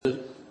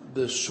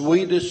the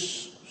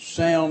sweetest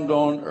sound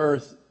on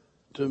earth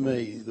to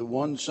me, the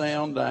one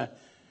sound that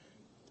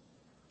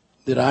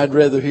I'd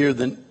rather hear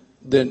than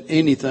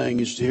anything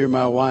is to hear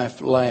my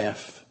wife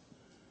laugh.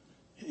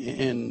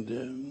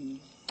 And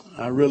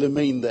I really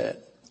mean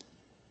that.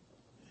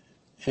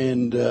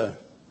 And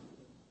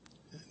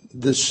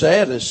the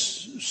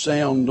saddest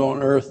sound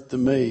on earth to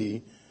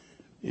me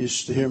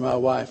is to hear my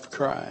wife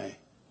cry.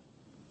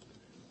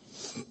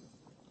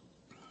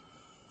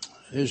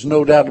 There's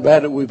no doubt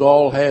about it. We've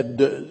all had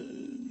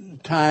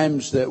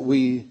times that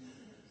we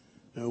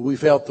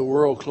felt the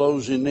world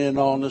closing in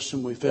on us,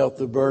 and we felt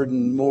the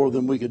burden more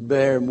than we could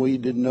bear, and we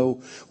didn't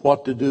know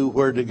what to do,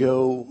 where to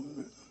go.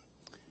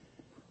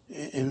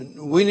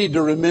 And we need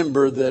to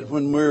remember that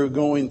when we're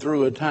going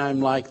through a time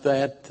like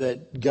that,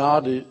 that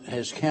God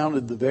has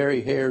counted the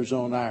very hairs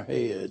on our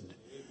head,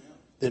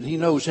 that He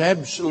knows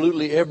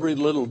absolutely every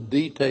little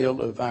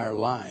detail of our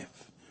life.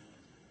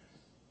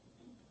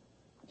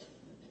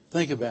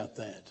 Think about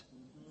that.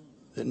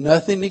 That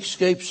nothing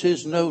escapes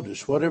His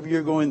notice. Whatever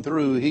you're going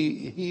through,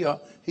 He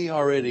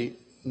already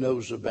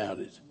knows about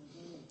it.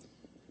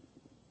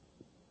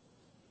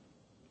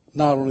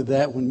 Not only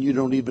that, when you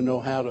don't even know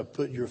how to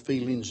put your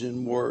feelings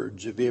in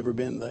words. Have you ever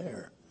been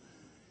there?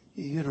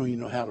 You don't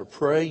even know how to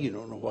pray. You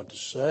don't know what to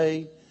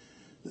say.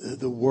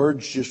 The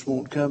words just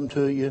won't come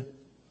to you.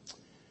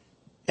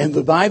 And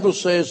the Bible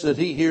says that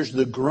He hears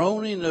the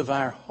groaning of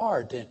our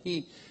heart, and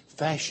He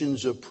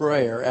fashions a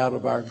prayer out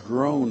of our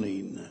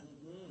groaning.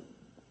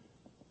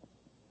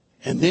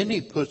 And then He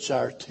puts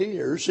our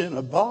tears in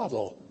a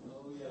bottle.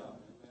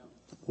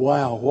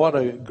 Wow, what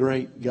a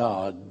great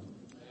God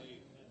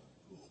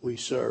we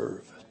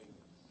serve.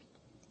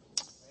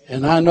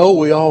 And I know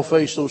we all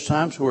face those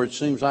times where it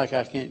seems like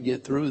I can't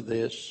get through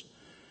this.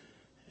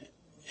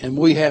 And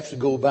we have to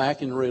go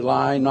back and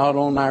rely not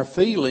on our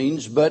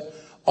feelings, but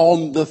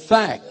on the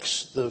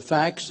facts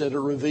that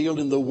are revealed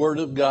in the Word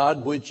of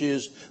God, which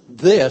is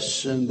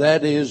this, and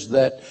that is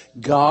that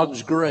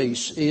God's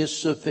grace is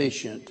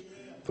sufficient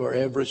for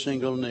every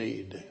single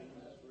need.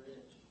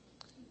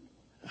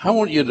 I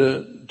want you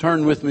to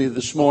turn with me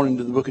this morning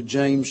to the book of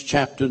James,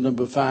 chapter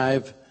number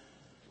 5.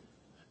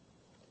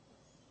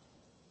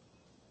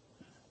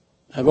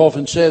 I've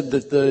often said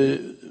that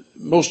the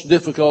most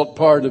difficult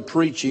part of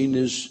preaching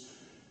is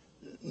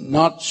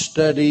not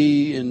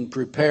study and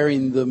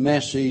preparing the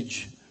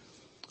message,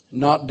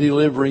 not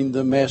delivering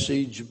the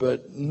message,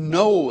 but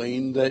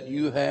knowing that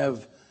you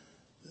have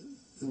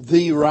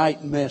the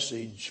right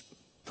message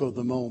for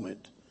the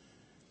moment.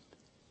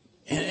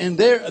 And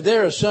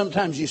there are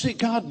sometimes, you see,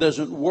 God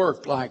doesn't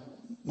work like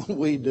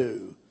we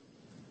do.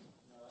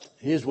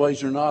 His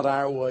ways are not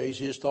our ways.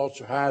 His thoughts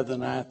are higher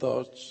than our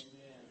thoughts.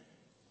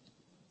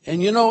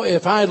 And you know,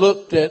 if I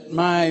looked at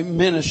my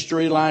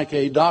ministry like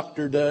a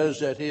doctor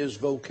does at his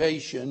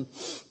vocation,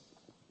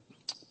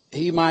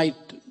 he might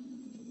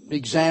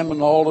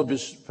examine all of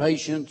his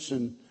patients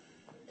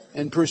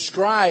and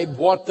prescribe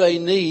what they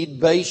need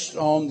based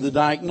on the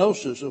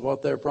diagnosis of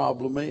what their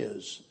problem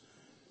is.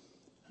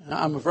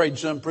 I'm afraid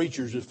some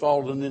preachers have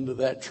fallen into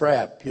that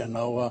trap.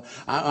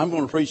 I'm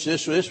going to preach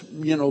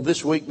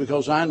this week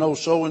because I know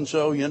so and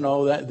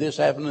so. That this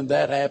happened and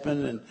that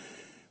happened, and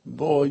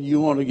boy,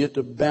 you want to get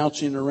to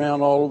bouncing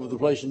around all over the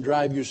place and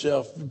drive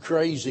yourself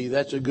crazy.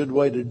 That's a good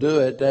way to do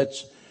it.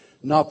 That's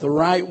not the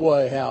right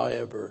way,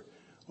 however.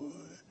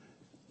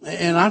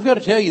 And I've got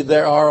to tell you,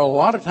 there are a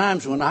lot of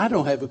times when I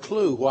don't have a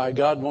clue why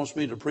God wants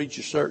me to preach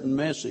a certain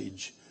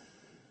message.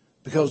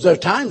 Because there are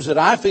times that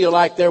I feel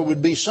like there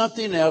would be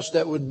something else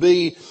that would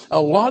be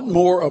a lot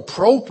more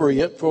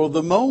appropriate for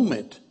the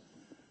moment.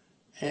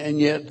 And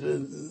yet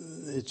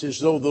it's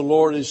as though the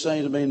Lord is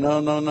saying to me,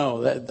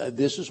 no,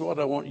 this is what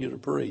I want you to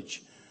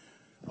preach.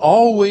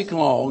 All week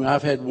long,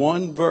 I've had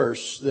one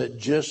verse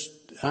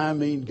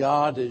that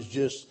God has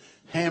just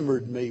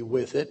hammered me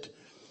with it.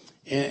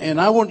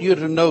 And I want you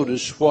to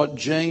notice what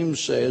James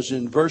says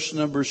in verse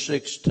number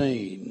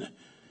 16.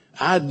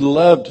 I'd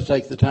love to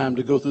take the time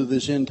to go through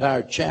this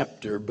entire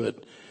chapter,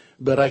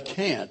 but I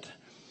can't.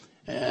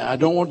 I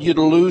don't want you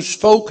to lose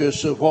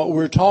focus of what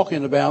we're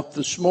talking about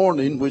this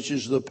morning, which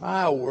is the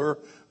power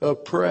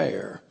of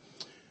prayer.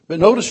 But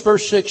notice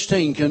verse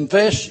 16,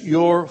 confess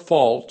your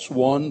faults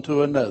one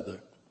to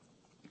another,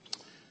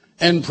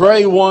 and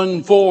pray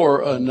one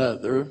for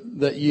another,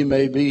 that ye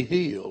may be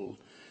healed.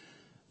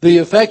 The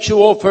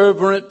effectual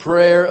fervent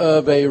prayer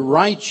of a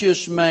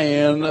righteous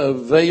man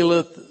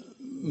availeth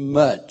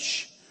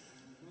much.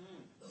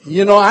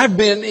 I've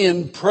been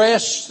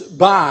impressed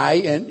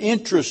by and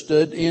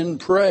interested in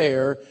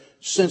prayer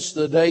since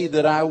the day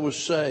that I was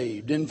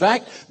saved. In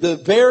fact, the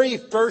very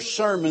first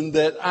sermon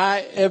that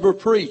I ever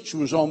preached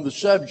was on the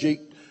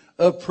subject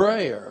of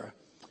prayer.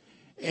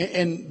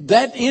 And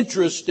that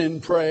interest in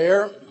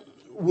prayer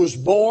was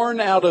born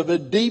out of a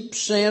deep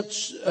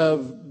sense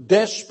of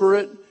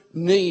desperate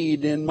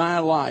need in my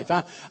life.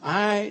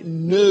 I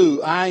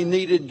knew I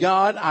needed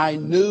God. I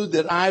knew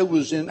that I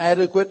was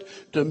inadequate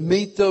to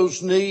meet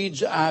those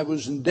needs. I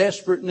was in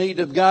desperate need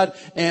of God,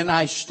 and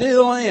I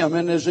still am.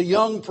 And as a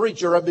young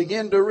preacher, I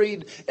began to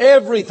read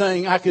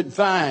everything I could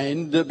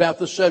find about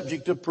the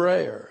subject of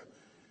prayer.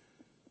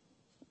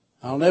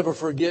 I'll never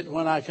forget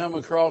when I come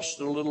across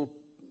a little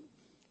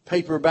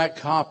paperback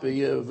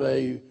copy of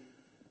a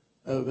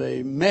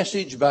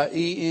message by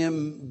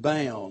E.M.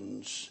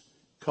 Bounds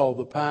called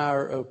The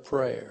Power of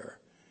Prayer.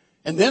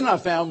 And then I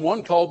found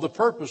one called The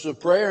Purpose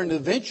of Prayer, and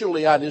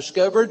eventually I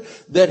discovered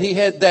that he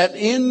had that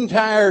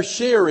entire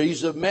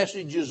series of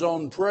messages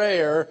on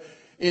prayer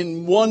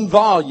in one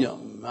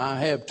volume. I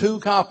have 2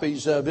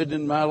 copies of it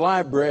in my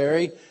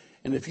library,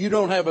 and if you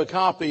don't have a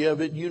copy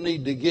of it, you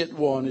need to get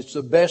one. It's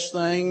the best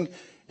thing,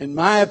 in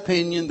my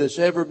opinion, that's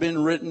ever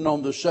been written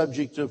on the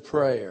subject of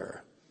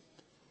prayer.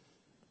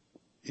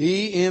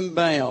 E.M.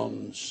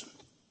 Bounds.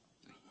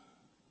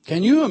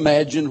 Can you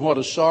imagine what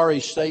a sorry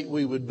state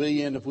we would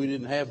be in if we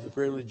didn't have the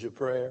privilege of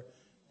prayer?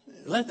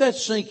 Let that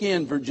sink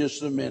in for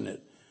just a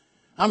minute.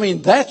 I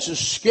mean, that's a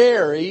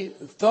scary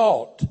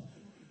thought.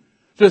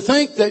 To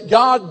think that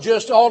God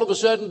just all of a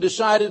sudden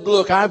decided,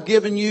 look, I've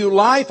given you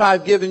life,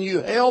 I've given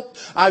you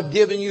health, I've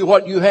given you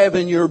what you have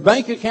in your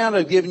bank account,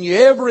 I've given you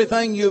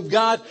everything you've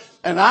got,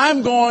 and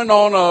I'm going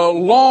on a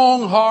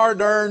long,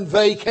 hard-earned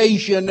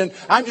vacation, and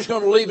I'm just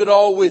going to leave it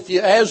all with you.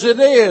 As it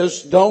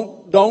is,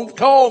 don't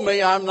call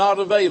me, I'm not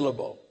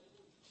available.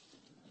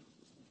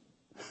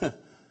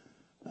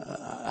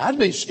 I'd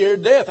be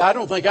scared to death. I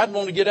don't think I'd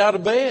want to get out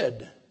of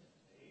bed.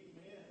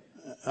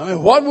 I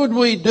mean, what would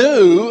we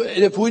do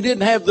if we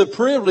didn't have the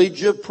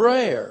privilege of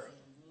prayer?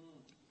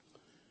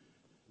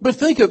 But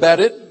think about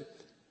it.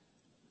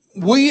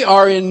 We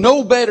are in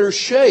no better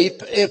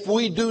shape if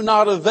we do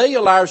not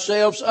avail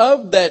ourselves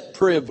of that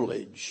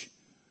privilege.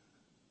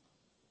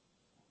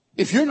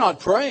 If you're not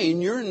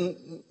praying, you're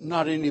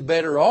not any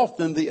better off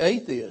than the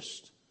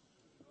atheist.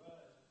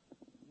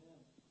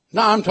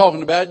 Now, I'm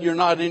talking about you're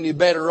not any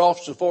better off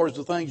so far as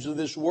the things of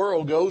this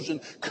world goes and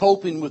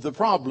coping with the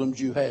problems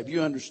you have.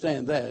 You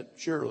understand that,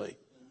 surely.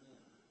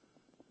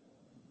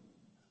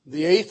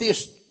 The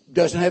atheist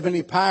doesn't have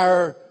any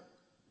power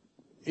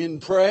in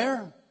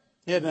prayer.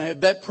 He doesn't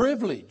have that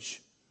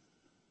privilege.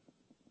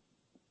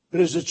 But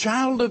as a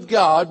child of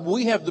God,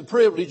 we have the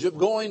privilege of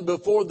going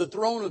before the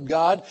throne of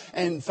God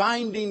and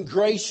finding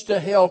grace to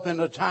help in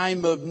a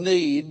time of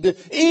need,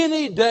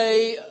 any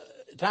day,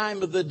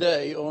 time of the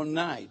day or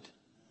night.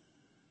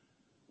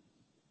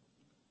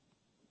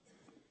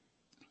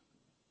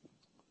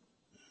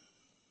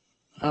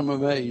 I'm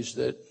amazed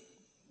that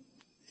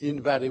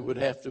anybody would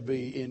have to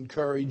be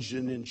encouraged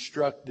and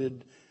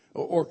instructed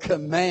or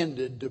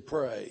commanded to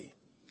pray.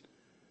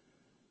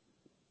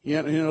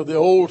 You know, the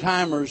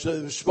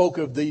old-timers spoke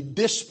of the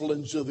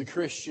disciplines of the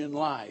Christian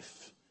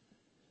life.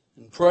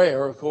 And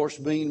prayer, of course,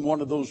 being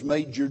one of those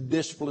major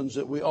disciplines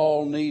that we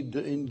all need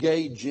to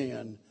engage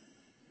in.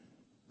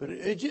 But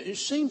it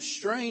seems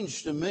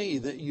strange to me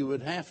that you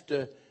would have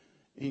to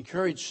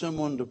encourage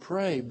someone to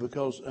pray,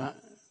 because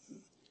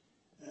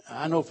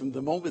I know from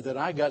the moment that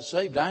I got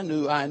saved, I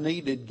knew I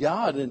needed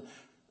God. And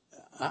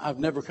I've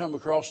never come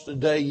across a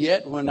day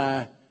yet when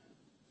I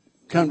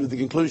come to the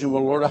conclusion,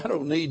 well, Lord, I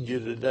don't need you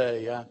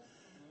today.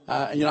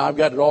 I've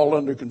got it all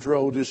under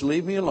control. Just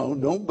leave me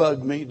alone. Don't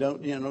bug me.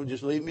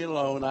 Just leave me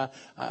alone.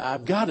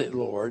 I've got it,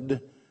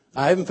 Lord.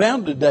 I haven't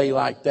found a day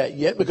like that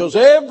yet, because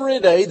every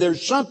day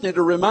there's something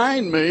to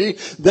remind me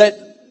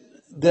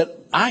that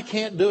I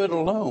can't do it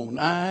alone.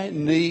 I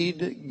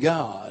need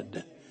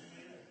God.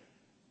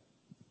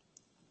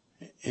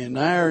 And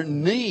our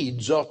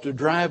needs ought to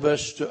drive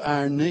us to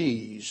our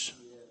knees.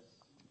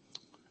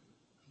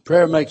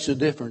 Prayer makes a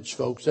difference,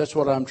 folks. That's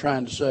what I'm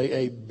trying to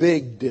say, a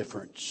big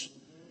difference.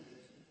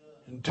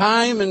 And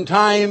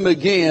time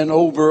again,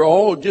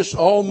 over just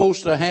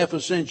almost a half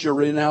a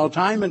century now,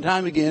 time and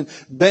time again,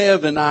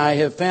 Bev and I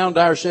have found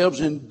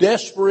ourselves in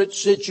desperate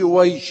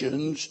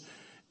situations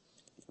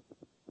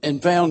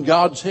and found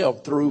God's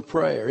help through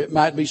prayer. It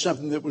might be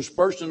something that was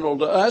personal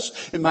to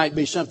us. It might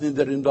be something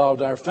that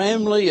involved our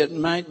family. It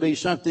might be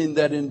something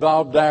that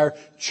involved our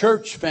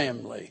church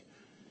family.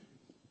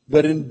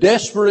 But in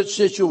desperate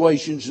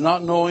situations,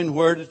 not knowing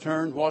where to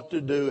turn, what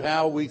to do,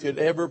 how we could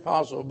ever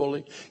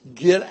possibly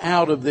get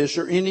out of this,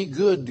 or any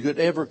good could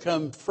ever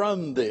come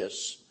from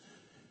this.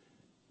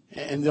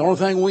 And the only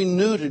thing we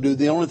knew to do,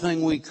 the only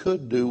thing we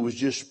could do, was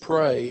just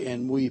pray.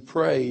 And we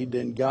prayed,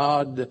 and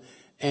God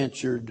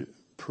answered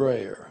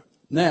prayer.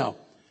 Now,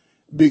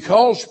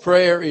 because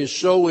prayer is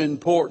so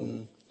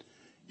important,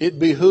 it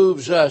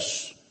behooves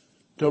us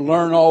to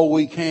learn all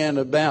we can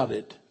about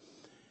it.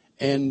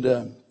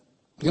 And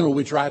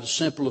we try to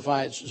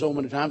simplify it so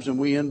many times, and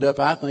we end up,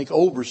 I think,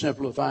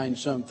 oversimplifying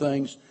some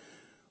things.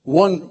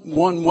 One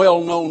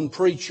well-known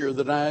preacher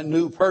that I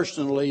knew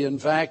personally, in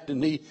fact,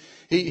 and he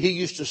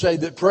used to say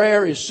that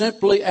prayer is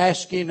simply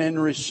asking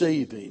and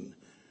receiving.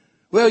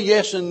 Well,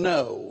 yes and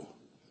no.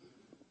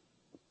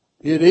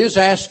 It is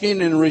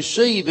asking and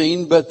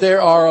receiving, but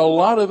there are a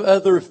lot of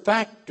other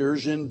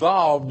factors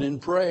involved in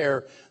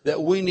prayer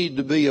that we need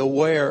to be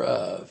aware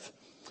of.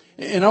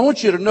 And I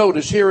want you to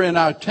notice here in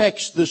our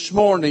text this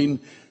morning,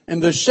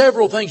 and there's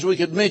several things we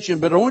could mention,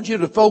 but I want you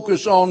to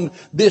focus on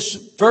this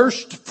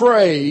first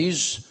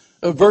phrase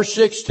of verse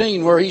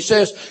 16 where he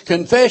says,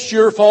 confess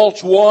your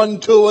faults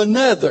one to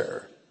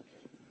another.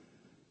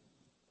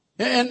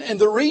 And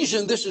the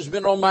reason this has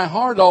been on my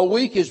heart all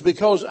week is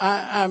because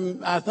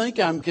I think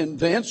I'm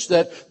convinced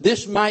that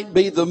this might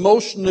be the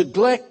most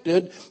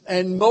neglected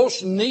and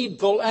most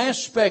needful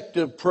aspect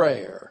of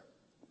prayer.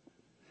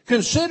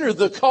 Consider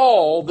the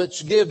call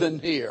that's given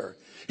here.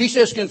 He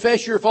says,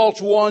 confess your faults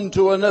one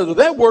to another.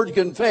 That word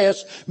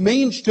confess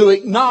means to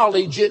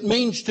acknowledge, it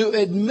means to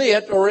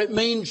admit, or it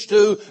means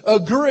to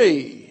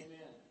agree.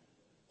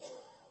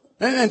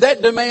 And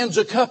that demands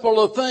a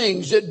couple of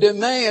things. It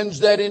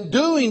demands that in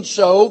doing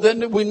so,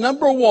 that we,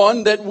 number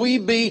one, that we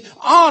be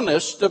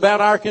honest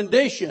about our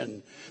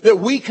condition. That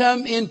we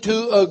come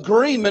into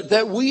agreement,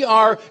 that we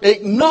are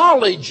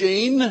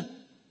acknowledging.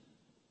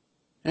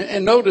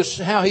 And notice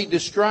how he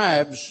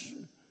describes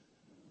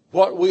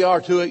what we are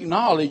to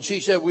acknowledge.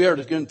 He said we are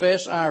to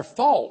confess our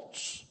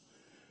faults.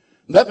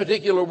 That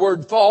particular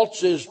word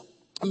faults is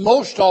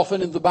most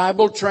often in the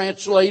Bible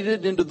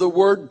translated into the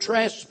word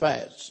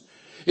trespass.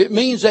 It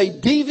means a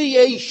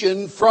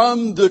deviation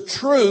from the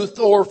truth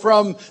or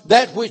from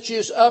that which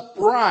is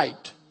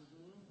upright.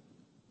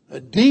 A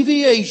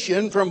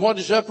deviation from what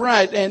is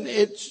upright. And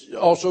it's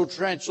also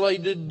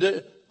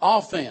translated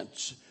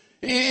offense.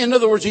 In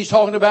other words, he's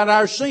talking about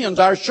our sins,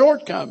 our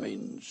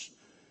shortcomings,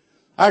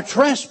 our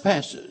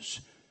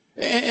trespasses.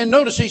 And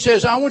notice he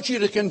says, I want you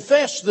to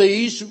confess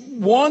these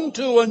one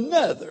to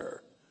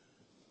another.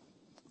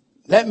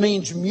 That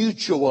means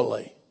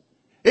mutually.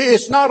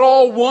 It's not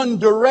all one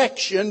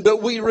direction,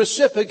 but we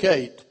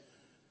reciprocate.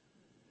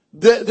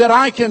 That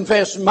I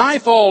confess my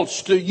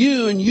faults to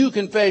you and you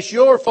confess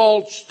your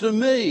faults to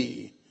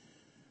me.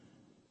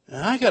 And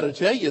I got to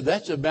tell you,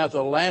 that's about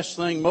the last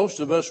thing most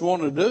of us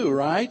want to do,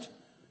 right?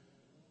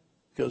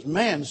 Because,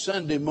 man,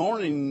 Sunday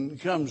morning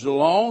comes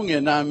along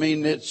and, I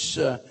mean, it's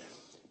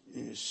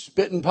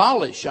spit and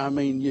polish. I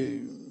mean,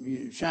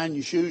 you shine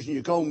your shoes and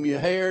you comb your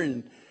hair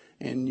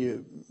and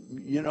you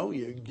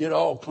get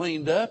all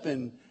cleaned up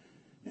and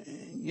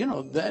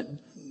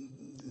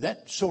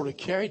that sort of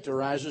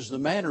characterizes the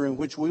manner in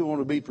which we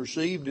want to be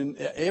perceived in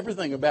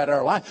everything about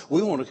our life.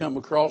 We want to come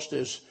across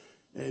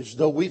as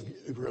though we've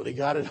really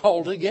got it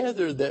all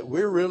together, that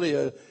we're really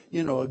a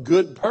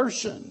good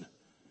person.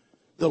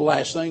 The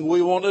last thing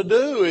we want to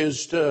do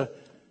is to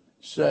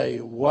say,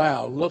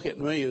 wow, look at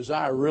me as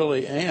I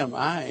really am.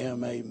 I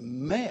am a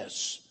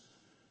mess.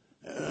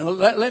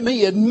 Let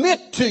me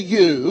admit to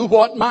you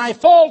what my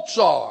faults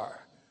are.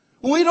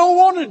 We don't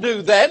want to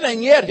do that,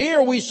 and yet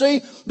here we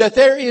see that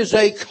there is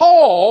a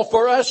call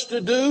for us to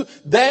do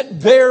that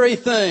very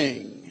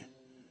thing.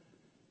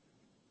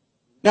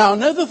 Now,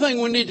 another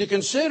thing we need to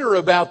consider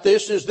about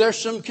this is there's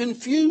some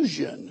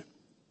confusion.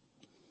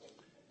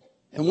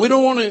 And I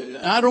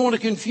don't want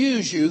to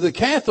confuse you. The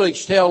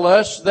Catholics tell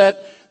us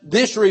that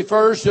this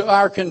refers to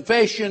our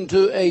confession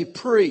to a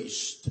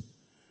priest.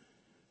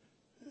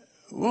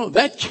 Well,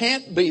 that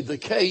can't be the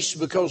case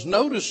because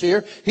notice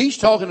here, he's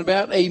talking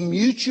about a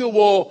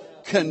mutual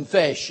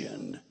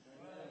confession.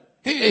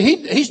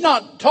 He's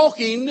not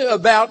talking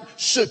about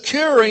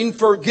securing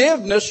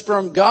forgiveness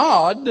from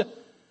God.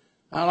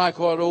 I like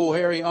what old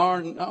Harry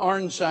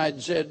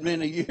Ironside said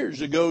many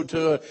years ago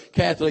to a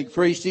Catholic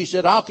priest. He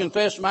said, I'll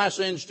confess my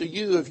sins to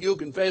you if you'll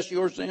confess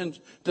your sins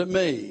to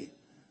me.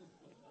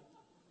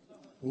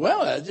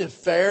 Well, that's just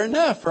fair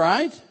enough,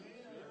 right?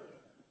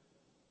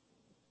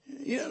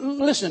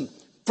 Listen,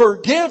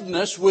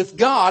 forgiveness with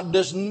God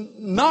does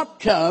not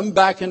come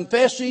by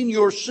confessing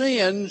your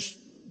sins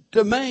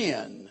to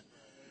man.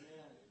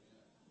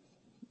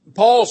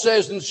 Paul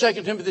says in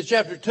 2 Timothy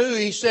chapter 2,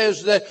 he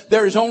says that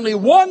there is only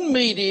one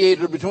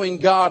mediator between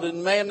God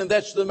and man, and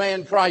that's the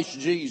man Christ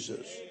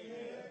Jesus.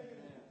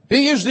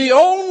 He is the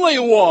only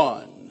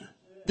one,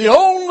 the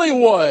only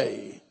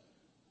way.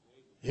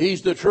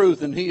 He's the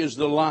truth and he is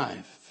the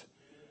life.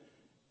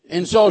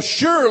 And so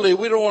surely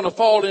we don't want to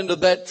fall into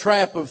that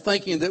trap of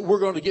thinking that we're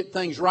going to get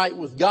things right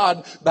with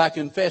God by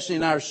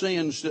confessing our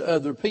sins to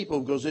other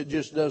people, because it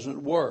just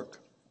doesn't work.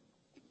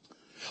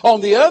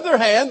 On the other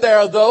hand, there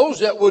are those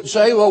that would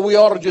say, well, we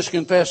ought to just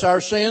confess our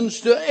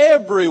sins to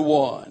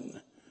everyone.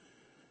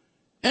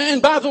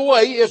 And by the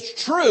way,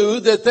 it's true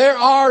that there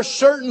are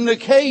certain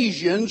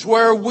occasions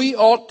where we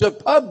ought to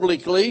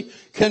publicly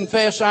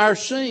confess our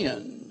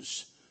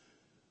sins.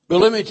 But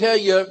let me tell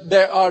you,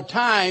 there are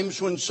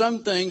times when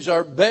some things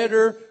are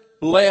better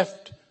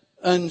left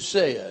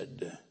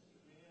unsaid.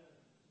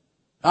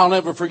 I'll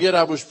never forget,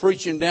 I was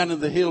preaching down in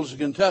the hills of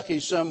Kentucky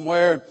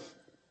somewhere,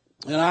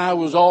 And I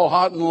was all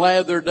hot and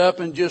lathered up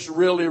and just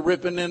really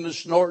ripping and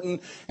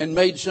snorting and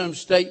made some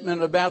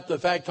statement about the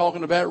fact,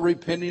 talking about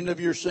repenting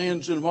of your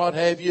sins and what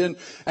have you.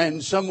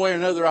 And some way or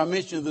another, I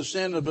mentioned the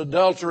sin of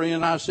adultery.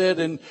 And I said,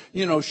 and,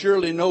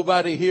 surely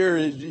nobody here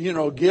is,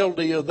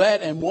 guilty of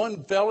that. And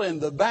one fella in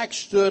the back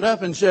stood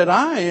up and said,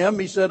 I am.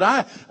 He said,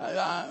 I'm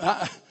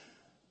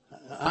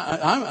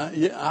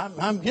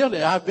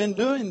guilty. I've been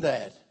doing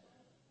that.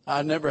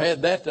 I never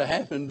had that to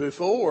happen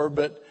before,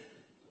 but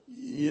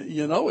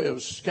it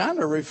was kind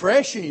of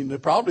refreshing.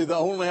 Probably the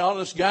only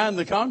honest guy in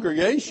the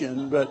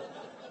congregation,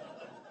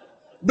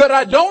 but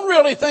I don't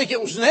really think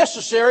it was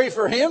necessary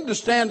for him to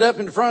stand up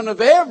in front of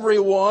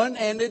everyone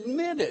and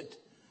admit it.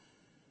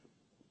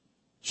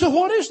 So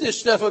what is this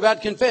stuff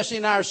about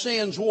confessing our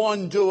sins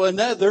one to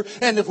another?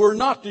 And if we're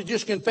not to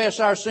just confess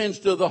our sins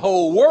to the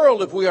whole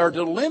world, if we are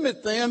to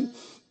limit them,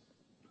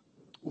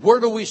 where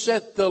do we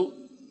set the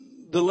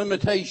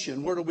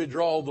limitation? Where do we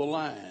draw the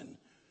line?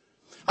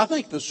 I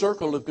think the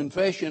circle of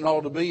confession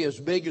ought to be as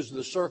big as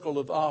the circle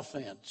of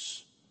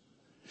offense.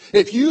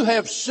 If you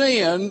have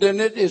sinned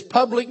and it is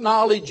public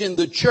knowledge in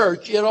the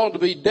church, it ought to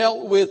be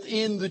dealt with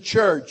in the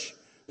church.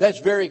 That's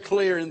very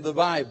clear in the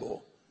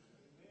Bible.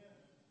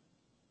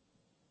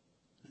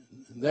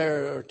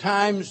 There are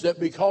times that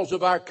because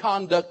of our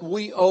conduct,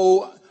 we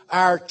owe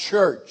our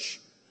church,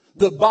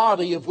 the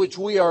body of which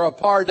we are a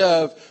part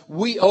of,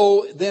 we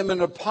owe them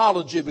an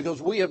apology because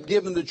we have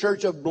given the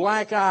church a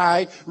black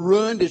eye,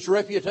 ruined its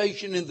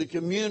reputation in the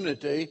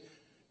community.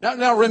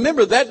 Now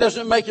remember, that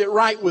doesn't make it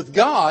right with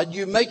God.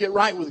 You make it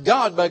right with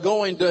God by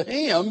going to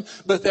Him.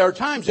 But there are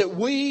times that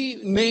we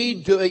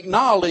need to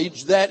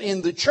acknowledge that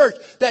in the church.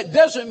 That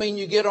doesn't mean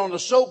you get on a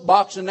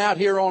soapbox and out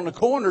here on the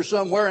corner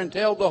somewhere and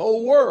tell the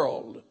whole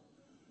world.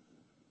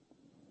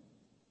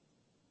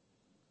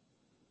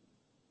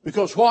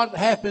 Because what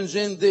happens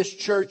in this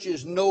church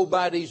is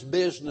nobody's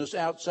business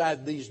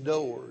outside these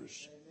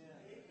doors.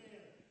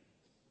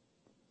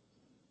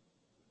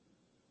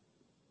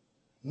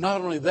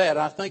 Not only that,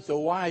 I think the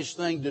wise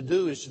thing to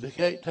do is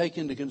to take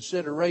into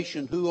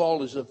consideration who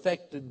all is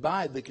affected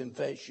by the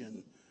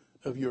confession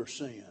of your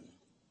sin.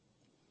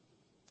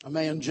 A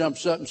man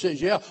jumps up and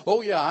says,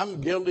 I'm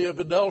guilty of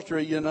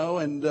adultery,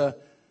 and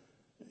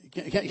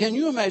can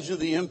you imagine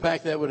the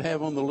impact that would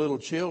have on the little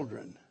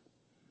children?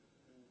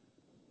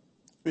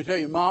 Let me tell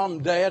you,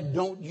 Mom, Dad,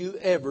 don't you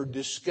ever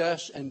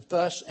discuss and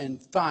fuss and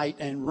fight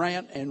and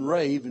rant and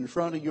rave in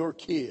front of your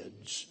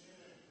kids.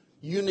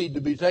 You need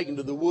to be taken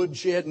to the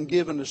woodshed and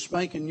given a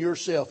spanking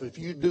yourself if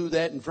you do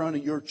that in front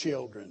of your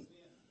children.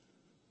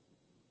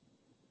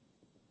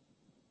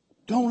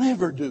 Don't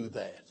ever do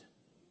that.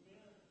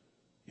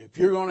 If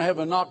you're going to have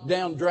a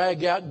knockdown,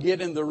 drag out, get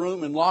in the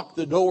room and lock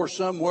the door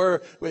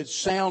somewhere where it's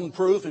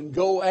soundproof and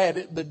go at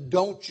it, but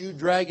don't you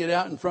drag it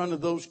out in front of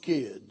those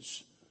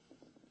kids.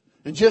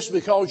 And just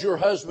because your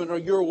husband or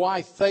your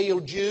wife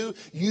failed you,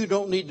 you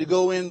don't need to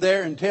go in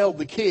there and tell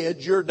the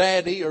kids your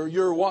daddy or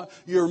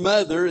your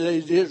mother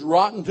is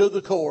rotten to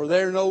the core.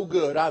 They're no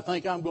good. I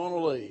think I'm going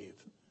to leave.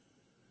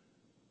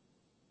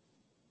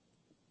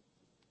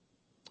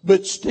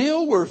 But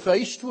still we're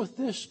faced with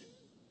this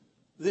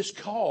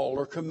call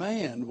or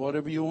command,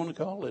 whatever you want to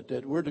call it,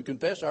 that we're to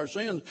confess our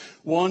sins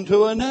one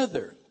to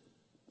another.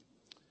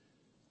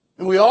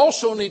 And we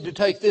also need to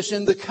take this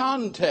in the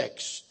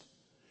context.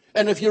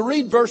 And if you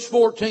read verse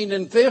 14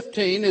 and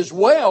 15 as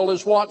well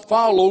as what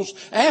follows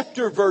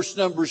after verse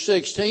number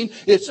 16,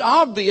 it's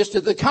obvious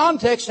that the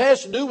context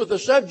has to do with the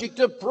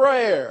subject of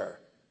prayer.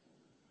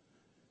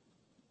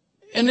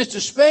 And it's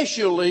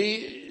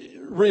especially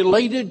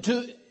related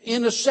to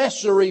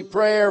intercessory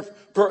prayer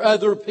for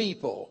other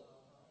people.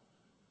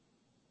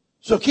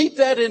 So keep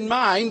that in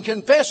mind,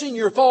 confessing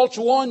your faults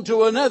one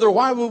to another.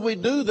 Why would we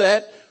do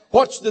that?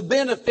 What's the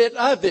benefit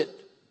of it?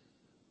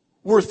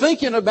 We're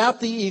thinking about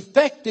the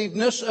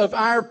effectiveness of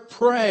our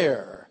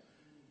prayer.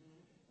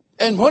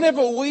 And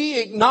whenever we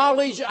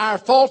acknowledge our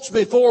faults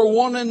before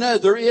one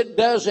another, it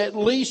does at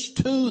least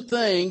two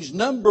things.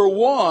 Number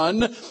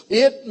one,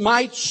 it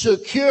might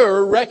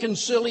secure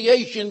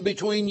reconciliation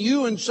between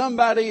you and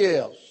somebody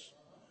else.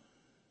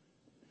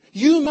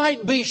 You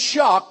might be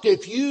shocked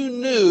if you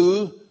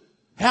knew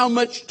how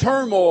much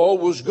turmoil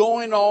was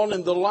going on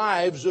in the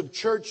lives of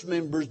church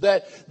members,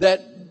 that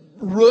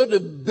root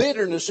of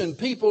bitterness in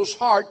people's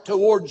heart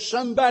towards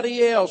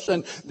somebody else,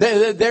 and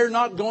they're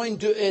not going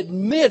to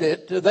admit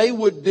it. They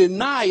would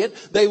deny it.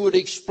 They would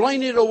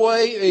explain it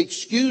away,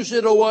 excuse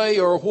it away,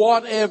 or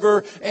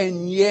whatever,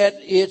 and yet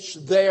it's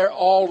there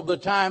all the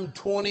time,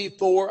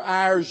 24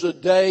 hours a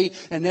day,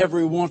 and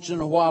every once in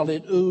a while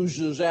it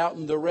oozes out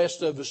and the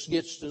rest of us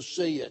gets to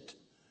see it,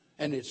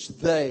 and it's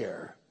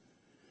there.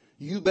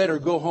 You better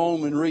go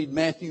home and read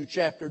Matthew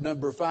chapter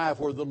number 5,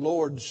 where the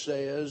Lord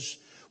says,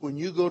 when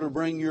you go to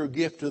bring your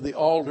gift to the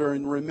altar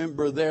and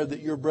remember there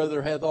that your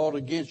brother hath aught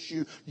against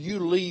you, you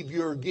leave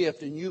your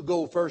gift and you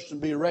go first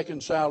and be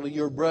reconciled to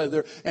your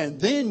brother,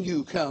 and then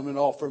you come and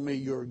offer me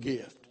your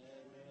gift.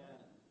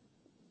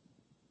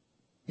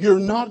 You're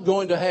not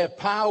going to have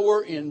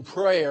power in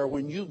prayer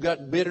when you've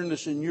got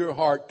bitterness in your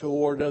heart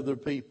toward other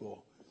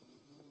people.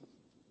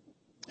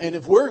 And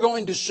if we're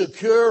going to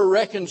secure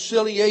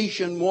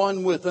reconciliation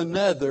one with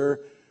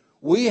another,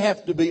 we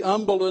have to be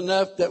humble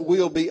enough that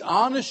we'll be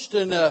honest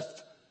enough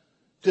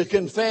to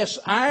confess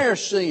our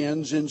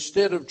sins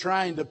instead of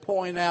trying to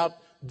point out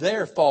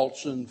their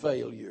faults and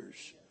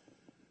failures.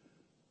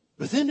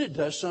 But then it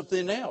does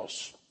something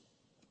else.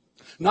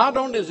 Not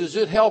only does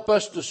it help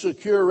us to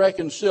secure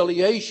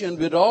reconciliation,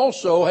 but it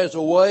also has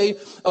a way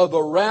of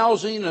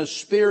arousing a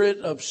spirit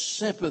of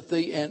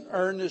sympathy and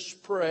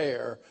earnest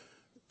prayer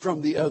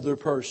from the other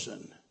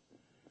person.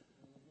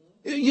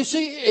 You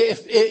see,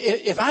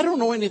 if I don't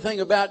know anything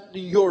about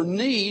your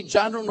needs,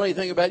 I don't know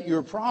anything about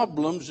your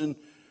problems and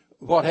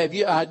what have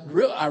you,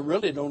 I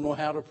really don't know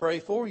how to pray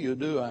for you,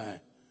 do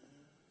I?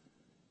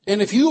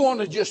 And if you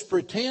want to just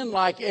pretend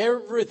like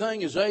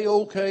everything is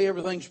A-OK,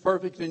 everything's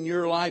perfect in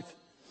your life,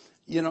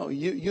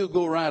 you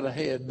go right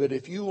ahead. But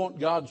if you want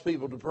God's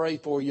people to pray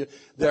for you,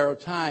 there are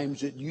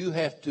times that you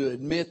have to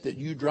admit that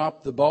you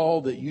dropped the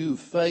ball, that you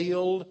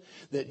failed,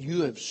 that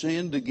you have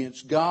sinned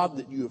against God,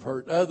 that you have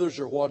hurt others,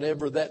 or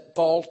whatever that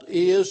fault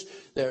is.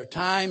 There are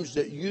times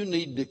that you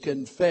need to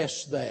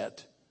confess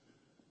that.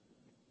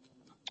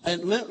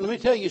 And let me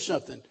tell you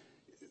something.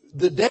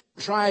 The devil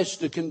tries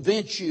to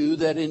convince you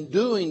that in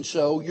doing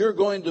so, you're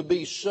going to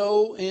be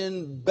so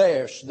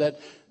embarrassed that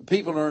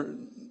people are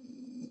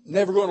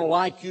never going to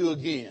like you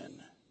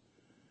again.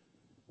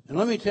 And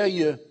let me tell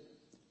you,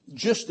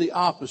 just the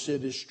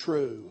opposite is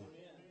true.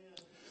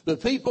 The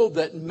people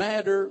that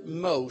matter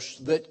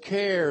most, that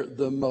care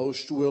the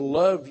most, will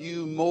love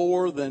you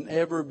more than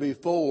ever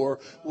before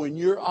when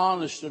you're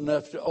honest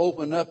enough to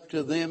open up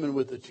to them, and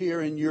with a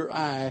tear in your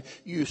eye,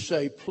 you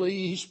say,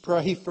 please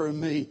pray for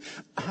me.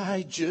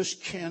 I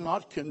just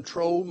cannot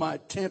control my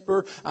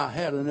temper. I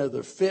had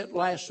another fit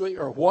last week,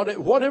 or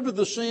whatever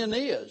the sin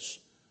is.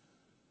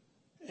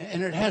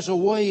 And it has a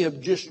way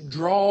of just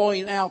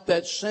drawing out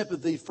that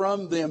sympathy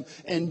from them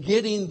and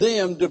getting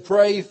them to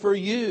pray for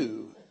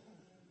you.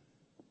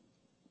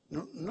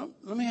 No,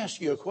 let me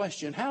ask you a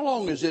question. How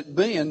long has it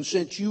been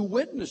since you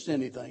witnessed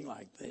anything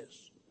like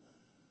this?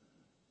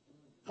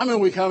 I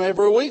mean, we come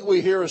every week,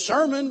 we hear a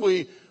sermon,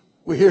 we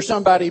hear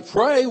somebody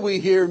pray, we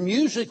hear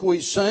music, we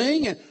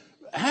sing. And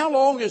how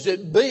long has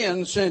it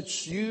been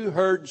since you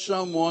heard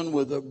someone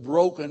with a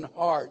broken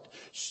heart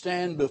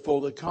stand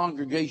before the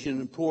congregation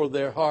and pour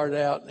their heart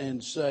out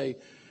and say,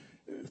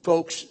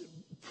 folks,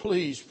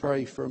 please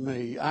pray for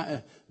me.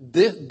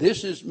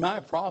 This is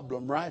my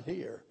problem right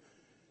here.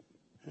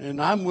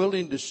 And I'm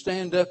willing to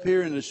stand up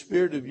here in a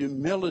spirit of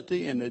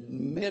humility and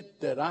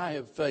admit that I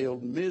have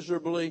failed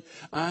miserably.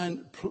 I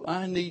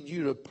need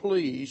you to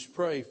please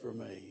pray for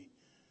me.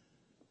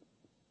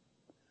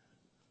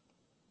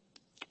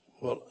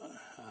 Well,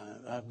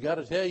 I've got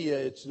to tell you,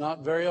 it's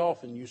not very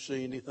often you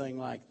see anything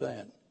like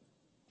that.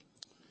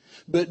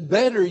 But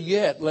better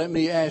yet, let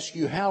me ask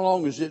you, how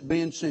long has it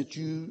been since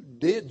you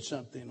did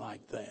something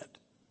like that?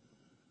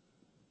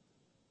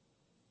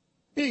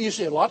 You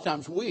see, a lot of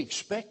times we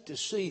expect to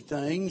see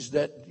things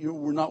that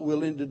we're not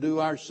willing to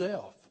do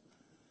ourselves.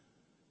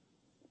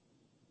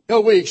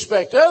 We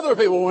expect other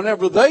people,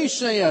 whenever they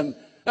sin,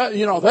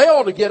 they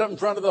ought to get up in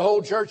front of the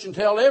whole church and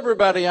tell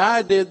everybody,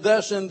 I did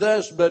thus and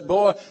thus. But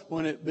boy,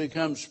 when it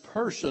becomes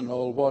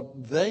personal,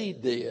 what they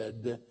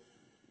did,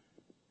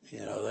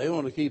 they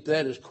want to keep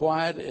that as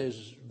quiet as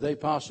they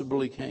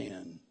possibly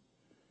can.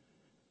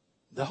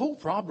 The whole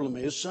problem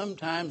is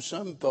sometimes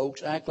some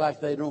folks act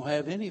like they don't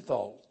have any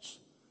faults.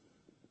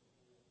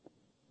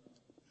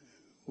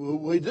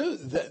 We do.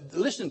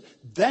 Listen,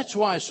 that's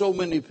why so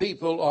many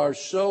people are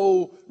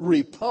so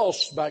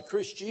repulsed by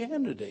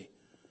Christianity.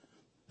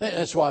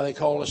 That's why they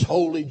call us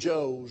Holy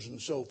Joes and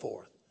so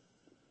forth.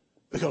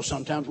 Because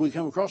sometimes we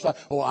come across like,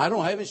 I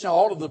don't have any sin.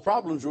 All of the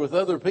problems are with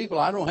other people.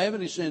 I don't have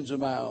any sins of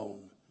my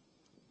own.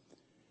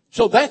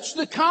 So that's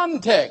the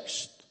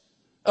context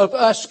of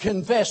us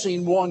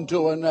confessing one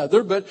to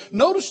another. But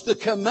notice the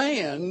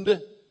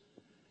command.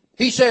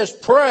 He says,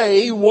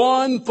 pray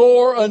one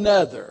for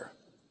another.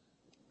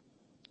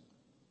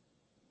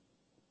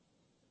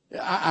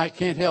 I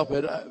can't help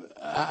it.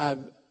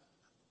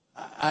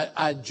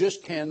 I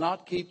just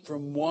cannot keep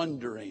from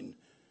wondering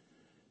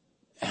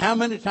how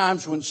many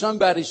times when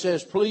somebody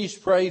says, please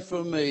pray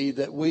for me,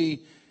 that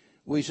we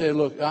say,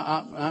 look,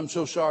 I'm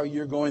so sorry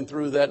you're going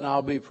through that and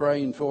I'll be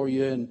praying for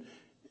you.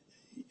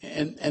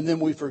 And then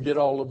we forget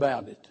all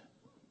about it.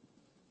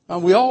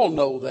 And we all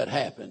know that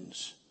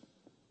happens.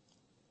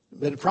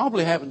 But it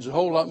probably happens a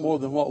whole lot more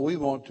than what we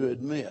want to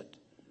admit.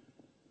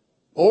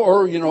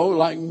 Or,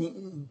 like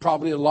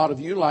probably a lot of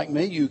you like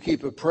me, you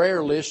keep a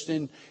prayer list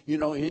in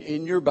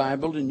your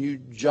Bible and you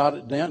jot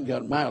it down.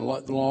 Got my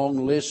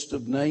long list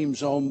of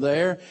names on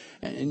there.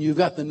 And you've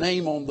got the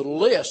name on the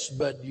list,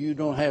 but you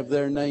don't have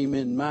their name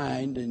in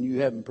mind and you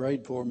haven't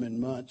prayed for them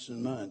in months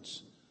and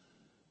months.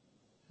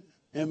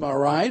 Am I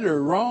right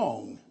or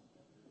wrong?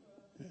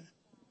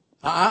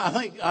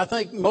 I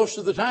think most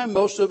of the time,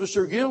 most of us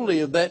are guilty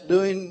of that,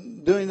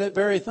 doing that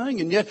very thing.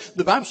 And yet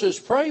the Bible says,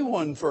 pray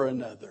one for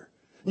another.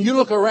 You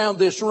look around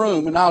this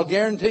room, and I'll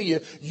guarantee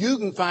you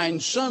can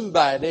find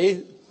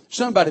somebody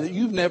that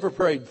you've never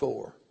prayed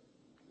for.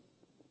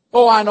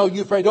 Oh, I know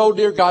you prayed, oh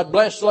dear God,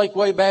 bless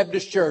Lakeway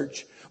Baptist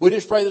Church. We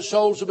just pray that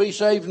souls will be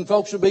saved and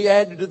folks will be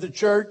added to the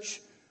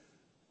church.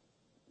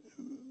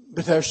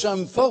 But there are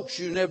some folks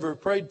you never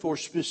prayed for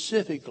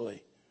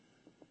specifically.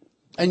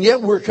 And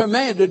yet we're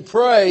commanded,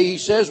 pray, he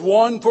says,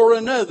 one for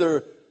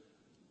another.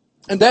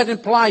 And that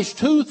implies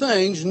two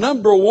things.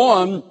 Number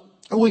one,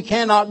 we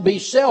cannot be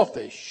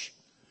selfish.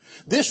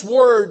 This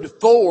word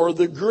for,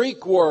 the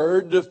Greek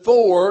word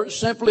for,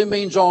 simply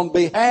means on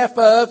behalf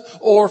of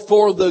or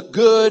for the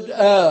good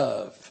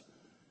of.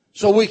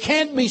 So we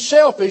can't be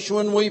selfish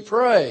when we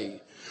pray.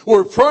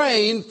 We're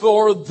praying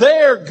for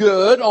their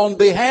good on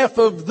behalf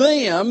of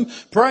them,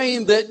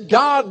 praying that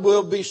God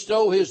will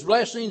bestow His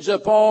blessings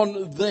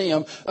upon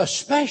them,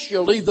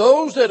 especially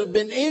those that have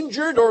been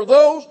injured or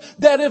those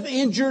that have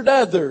injured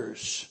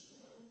others.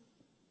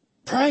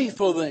 Pray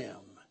for them.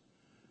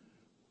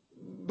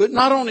 But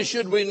not only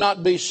should we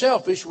not be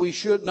selfish, we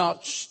should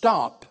not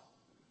stop.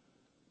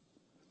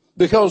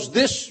 Because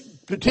this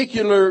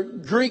particular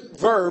Greek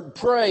verb,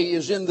 pray,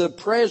 is in the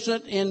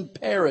present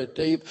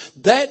imperative.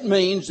 That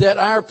means that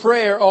our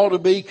prayer ought to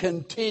be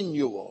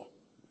continual.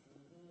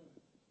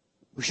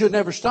 We should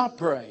never stop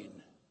praying.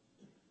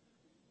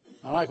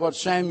 I like what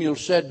Samuel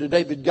said to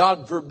David,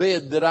 God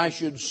forbid that I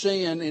should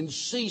sin in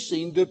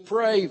ceasing to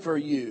pray for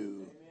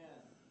you.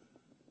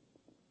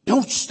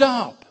 Don't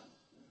stop.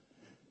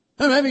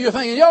 And maybe you're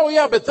thinking, oh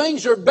yeah, but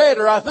things are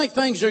better. I think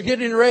things are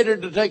getting ready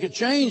to take a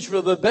change for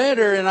the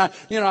better, and I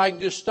can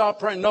just stop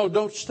praying. No,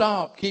 don't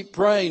stop. Keep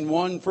praying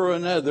one for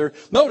another.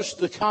 Notice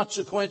the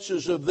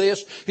consequences of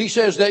this. He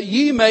says that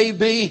ye may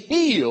be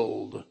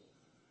healed.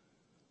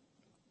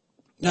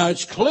 Now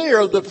it's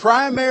clear the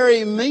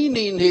primary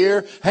meaning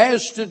here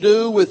has to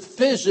do with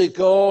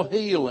physical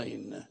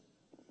healing.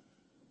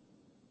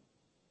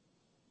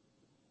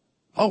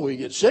 Oh, we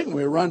get sick and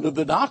we run to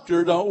the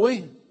doctor, don't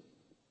we?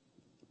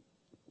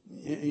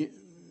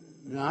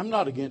 I'm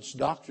not against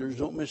doctors,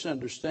 don't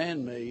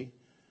misunderstand me.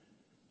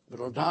 But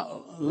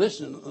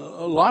listen,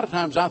 a lot of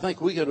times I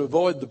think we could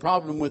avoid the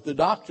problem with the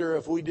doctor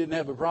if we didn't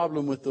have a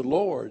problem with the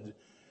Lord.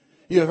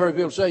 You've heard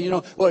people say,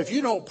 well, if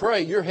you don't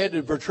pray, you're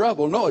headed for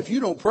trouble. No, if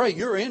you don't pray,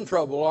 you're in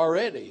trouble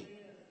already.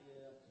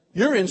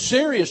 You're in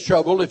serious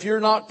trouble if you're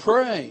not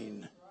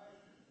praying.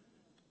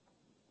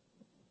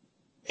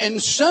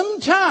 And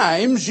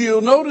sometimes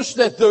you'll notice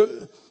that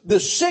the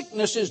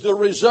sickness is the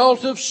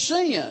result of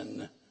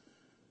sin.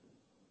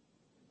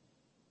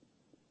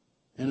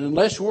 And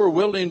unless we're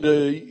willing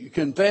to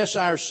confess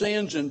our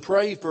sins and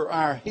pray for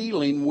our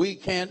healing, we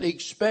can't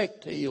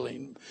expect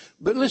healing.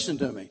 But listen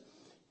to me.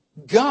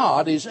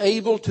 God is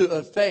able to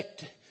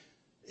effect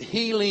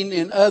healing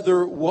in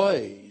other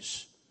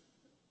ways.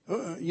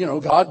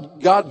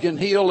 God can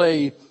heal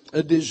a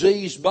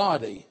diseased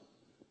body.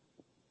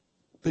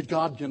 But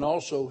God can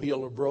also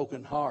heal a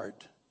broken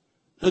heart.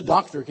 The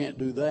doctor can't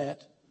do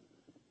that.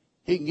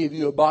 He can give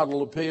you a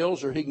bottle of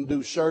pills, or he can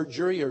do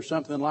surgery or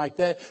something like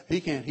that.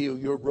 He can't heal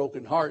your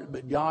broken heart,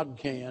 but God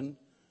can.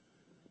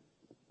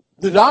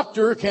 The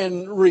doctor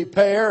can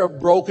repair a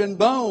broken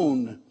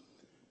bone,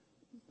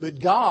 but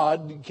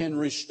God can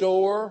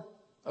restore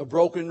a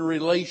broken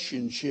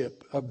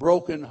relationship, a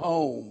broken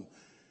home.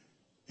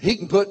 He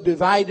can put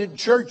divided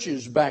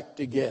churches back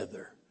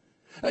together.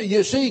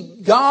 You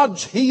see,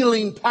 God's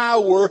healing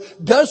power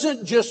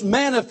doesn't just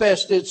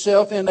manifest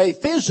itself in a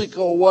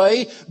physical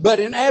way, but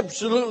in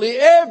absolutely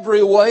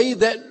every way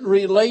that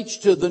relates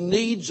to the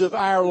needs of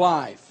our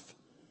life.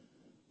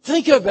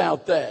 Think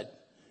about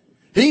that.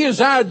 He is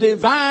our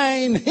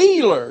divine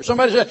healer.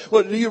 Somebody said,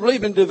 well, do you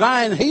believe in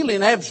divine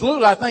healing?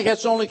 Absolutely. I think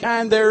that's the only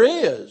kind there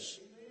is.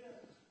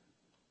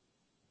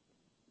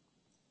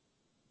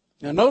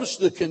 Now notice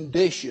the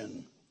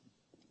condition.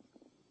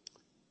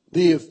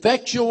 The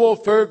effectual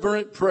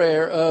fervent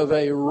prayer of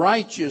a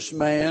righteous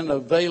man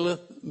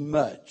availeth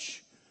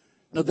much.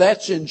 Now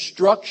that's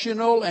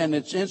instructional and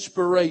it's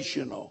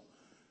inspirational.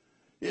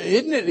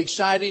 Isn't it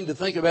exciting to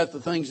think about the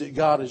things that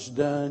God has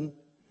done?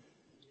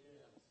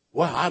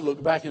 Well, I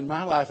look back in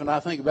my life and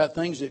I think about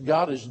things that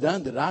God has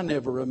done that I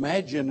never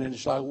imagined, and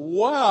it's like,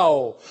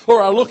 wow.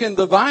 Or I look in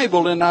the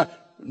Bible and I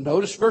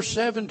notice verse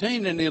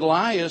 17, and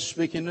Elias,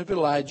 speaking of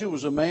Elijah,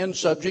 was a man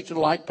subject to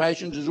like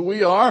passions as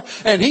we are,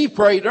 and he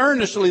prayed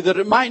earnestly that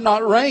it might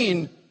not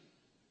rain.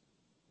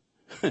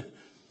 And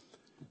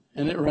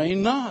it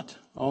rained not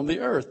on the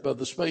earth by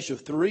the space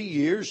of 3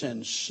 years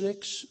and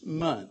 6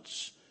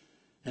 months.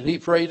 And he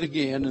prayed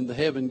again, and the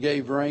heaven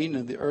gave rain,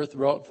 and the earth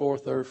brought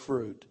forth her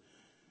fruit.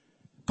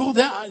 Boy,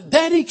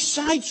 that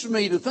excites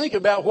me to think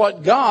about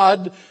what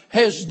God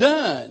has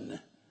done.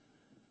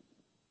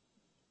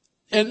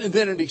 And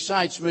then it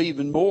excites me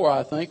even more,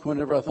 I think,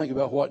 whenever I think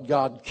about what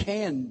God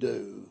can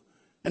do.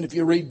 And if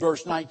you read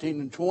verse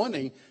 19 and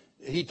 20,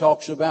 he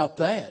talks about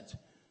that.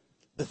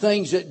 The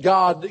things that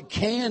God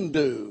can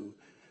do.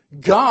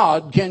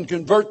 God can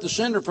convert the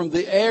sinner from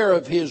the error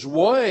of his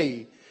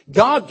way.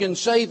 God can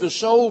save a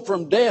soul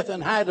from death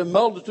and hide a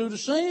multitude of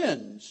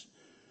sins.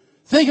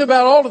 Think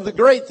about all of the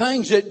great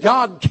things that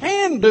God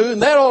can do,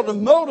 and that ought to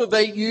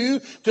motivate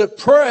you to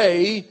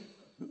pray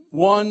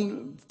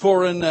one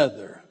for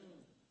another.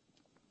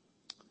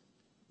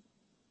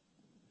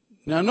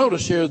 Now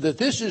notice here that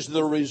this is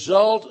the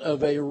result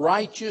of a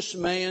righteous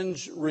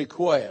man's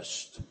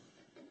request.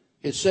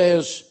 It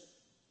says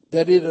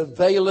that it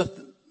availeth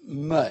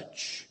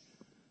much.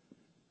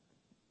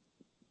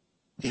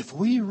 If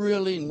we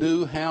really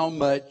knew how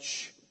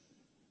much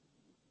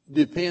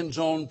depends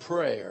on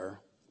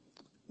prayer,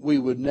 we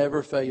would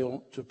never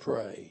fail to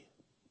pray.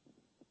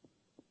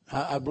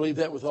 I believe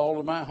that with all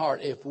of my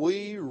heart. If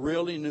we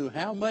really knew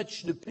how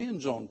much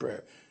depends on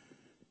prayer.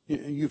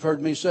 You've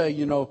heard me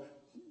say,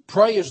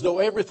 pray as though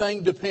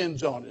everything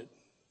depends on it,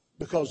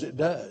 because it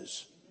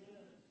does.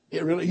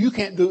 You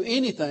can't do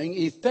anything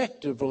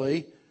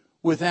effectively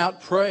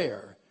without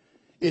prayer.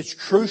 It's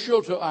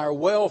crucial to our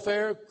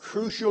welfare,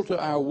 crucial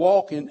to our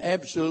walk in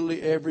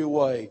absolutely every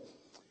way.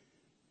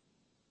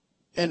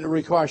 And it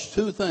requires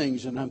two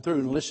things, and I'm through,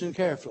 and listen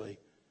carefully.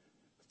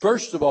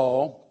 First of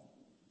all,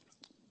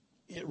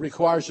 it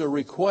requires a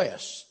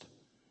request.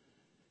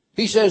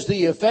 He says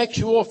the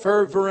effectual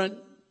fervent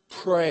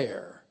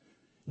prayer.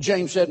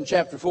 James said in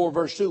chapter 4,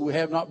 verse 2, we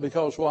have not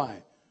because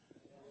why?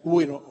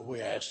 We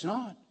ask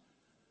not.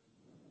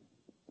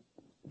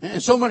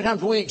 And so many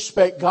times we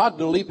expect God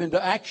to leap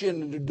into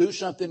action and to do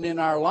something in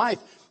our life,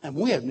 and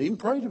we haven't even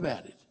prayed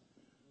about it.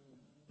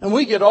 And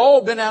we get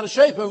all bent out of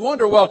shape and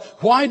wonder, well,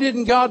 why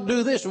didn't God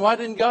do this and why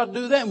didn't God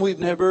do that? And we've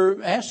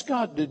never asked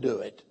God to do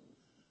it.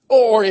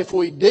 Or if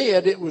we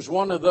did, it was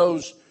one of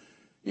those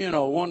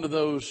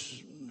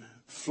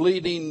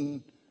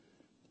fleeting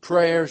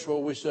prayers where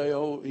we say,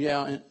 oh,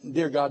 yeah,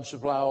 dear God,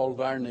 supply all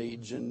of our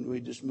needs, and we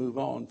just move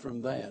on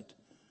from that.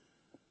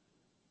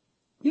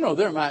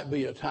 There might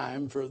be a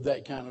time for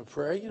that kind of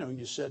prayer.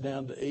 You sit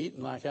down to eat,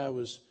 and like I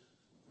was,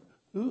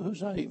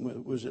 who's I eating with?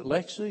 Was it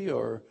Lexi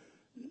or,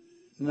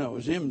 no, it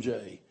was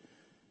MJ.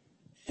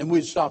 And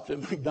we'd stopped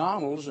at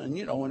McDonald's, and,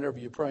 whenever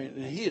you pray,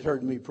 and he had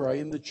heard me pray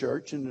in the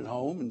church and at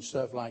home and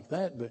stuff like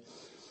that, but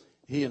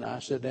he and I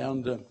sat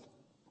down to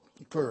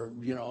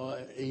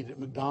eat at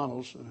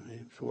McDonald's.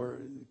 It's where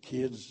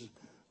kids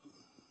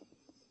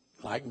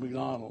like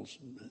McDonald's.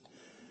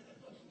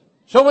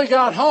 So we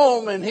got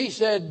home, and he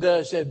said,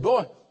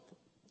 boy,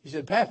 he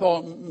said,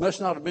 Papa must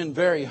not have been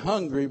very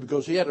hungry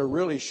because he had a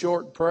really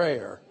short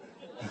prayer.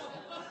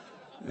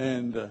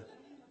 And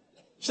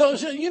so,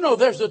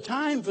 there's a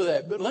time for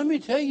that. But let me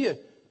tell you,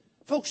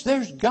 folks,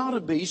 there's got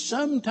to be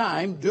some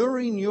time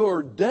during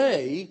your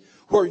day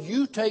where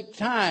you take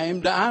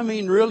time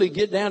to, really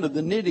get down to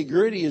the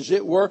nitty-gritty, as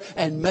it were,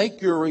 and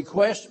make your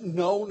request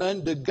known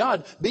unto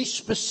God. Be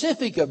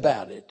specific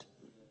about it.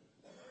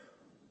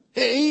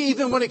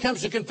 Even when it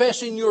comes to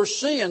confessing your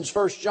sins,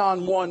 1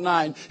 John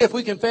 1:9, if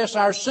we confess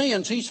our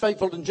sins, He's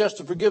faithful and just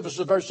to forgive us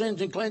of our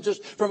sins and cleanse us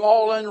from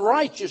all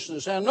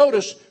unrighteousness. Now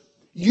notice,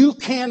 you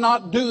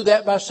cannot do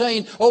that by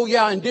saying, oh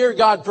yeah, and dear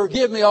God,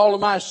 forgive me all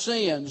of my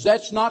sins.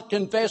 That's not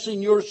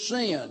confessing your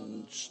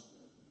sins.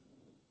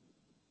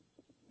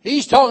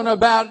 He's talking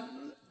about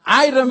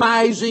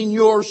itemizing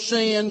your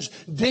sins,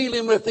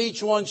 dealing with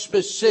each one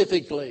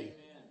specifically.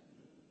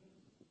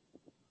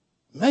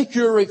 Make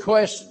your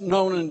request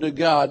known unto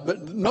God.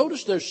 But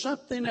notice there's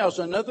something else,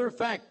 another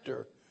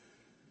factor.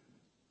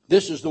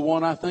 This is the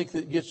one I think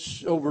that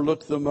gets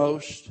overlooked the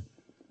most.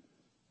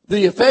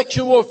 The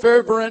effectual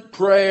fervent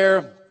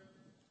prayer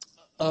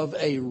of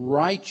a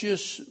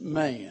righteous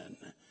man.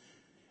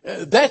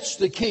 That's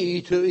the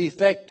key to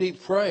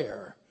effective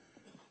prayer.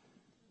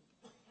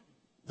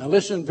 Now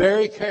listen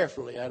very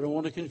carefully. I don't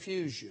want to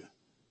confuse you.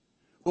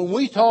 When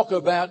we talk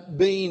about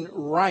being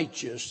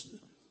righteous,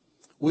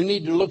 we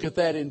need to look at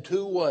that in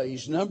two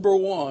ways. Number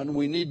one,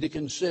 we need to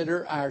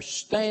consider our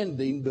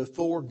standing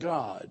before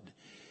God.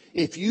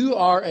 If you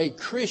are a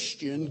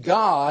Christian,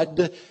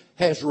 God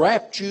has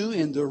wrapped you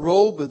in the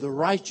robe of the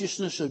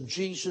righteousness of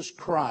Jesus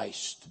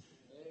Christ.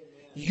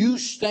 You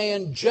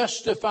stand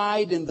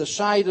justified in the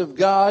sight of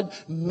God,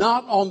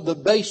 not on the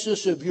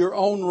basis of your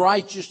own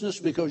righteousness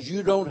because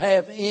you don't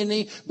have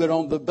any, but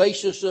on the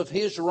basis of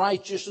His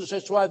righteousness.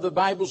 That's why the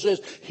Bible says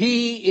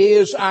He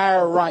is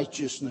our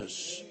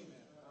righteousness.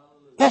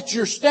 That's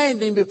your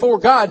standing before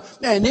God,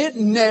 and it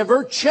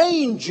never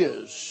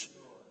changes.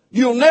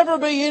 You'll never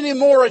be any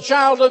more a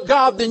child of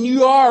God than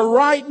you are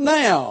right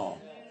now.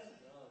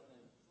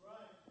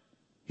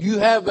 You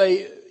have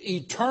an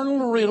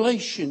eternal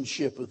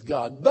relationship with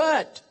God.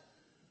 But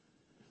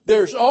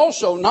there's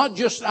also not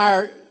just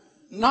our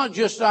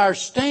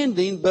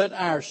standing, but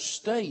our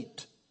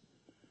state.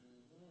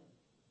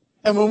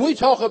 And when we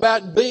talk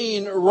about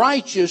being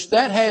righteous,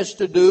 that has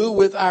to do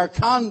with our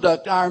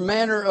conduct, our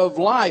manner of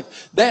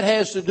life. That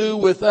has to do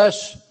with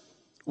us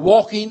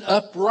walking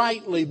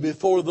uprightly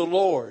before the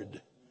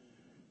Lord.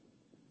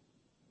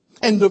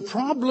 And the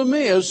problem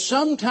is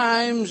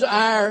sometimes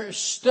our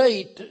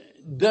state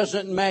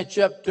doesn't match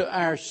up to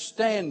our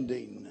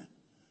standing.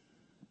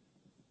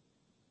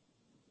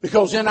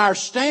 Because in our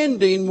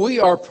standing, we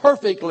are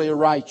perfectly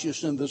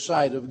righteous in the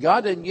sight of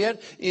God, and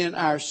yet in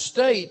our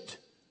state,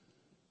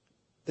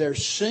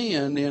 there's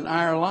sin in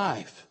our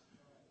life.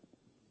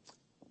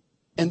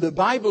 And the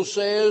Bible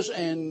says,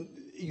 and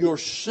your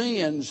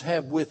sins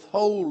have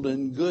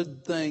withholden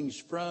good things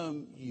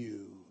from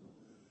you.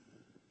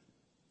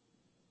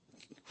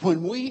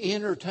 When we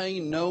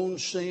entertain known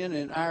sin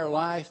in our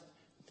life,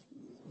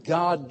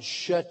 God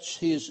shuts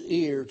His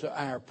ear to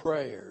our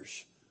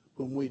prayers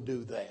when we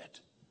do that.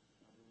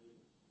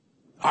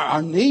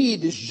 Our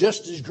need is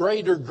just as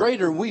great or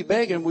greater. We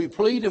beg and we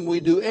plead and we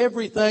do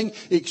everything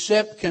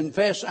except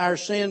confess our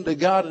sin to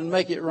God and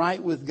make it right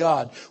with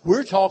God.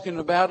 We're talking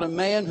about a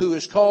man who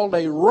is called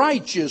a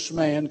righteous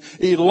man,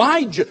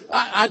 Elijah.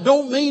 I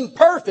don't mean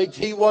perfect.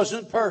 He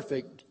wasn't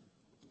perfect.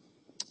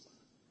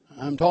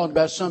 I'm talking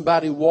about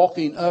somebody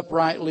walking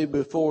uprightly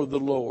before the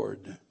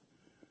Lord.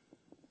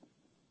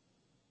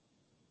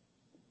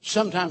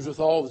 Sometimes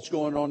with all that's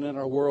going on in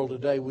our world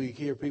today, we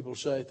hear people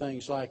say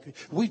things like,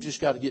 we've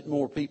just got to get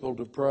more people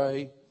to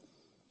pray.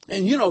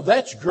 And you know,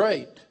 that's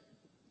great.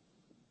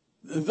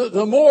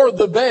 The more,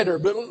 the better.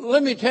 But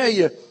let me tell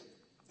you,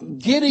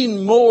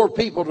 getting more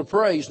people to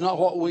pray is not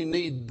what we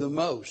need the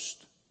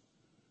most.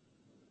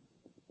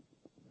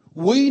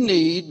 We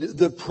need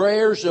the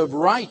prayers of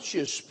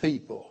righteous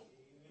people.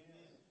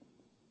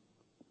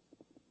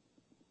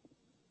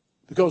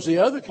 Because the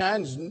other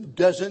kinds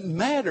doesn't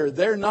matter.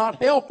 They're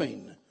not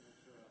helping.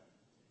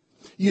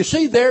 You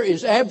see, there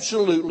is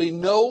absolutely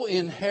no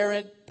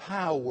inherent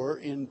power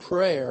in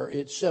prayer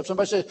itself.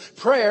 Somebody says,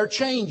 prayer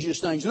changes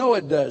things. No,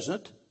 it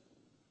doesn't.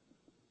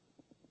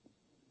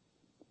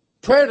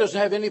 Prayer doesn't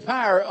have any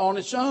power on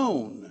its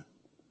own.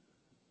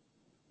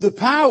 The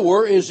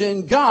power is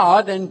in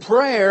God, and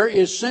prayer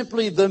is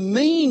simply the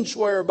means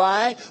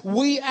whereby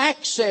we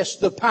access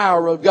the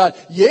power of God.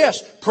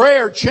 Yes,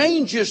 prayer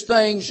changes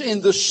things in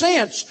the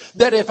sense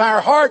that if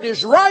our heart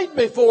is right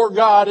before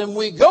God and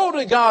we go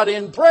to God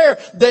in prayer,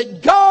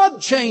 that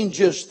God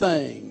changes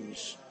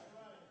things.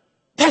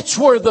 That's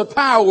where the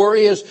power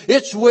is.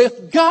 It's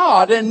with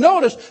God. And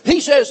notice,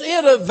 He says,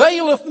 it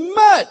availeth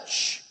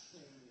much.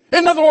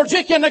 In other words,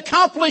 it can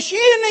accomplish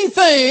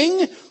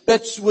anything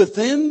that's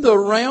within the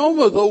realm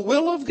of the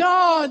will of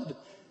God.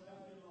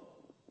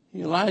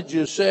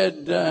 Elijah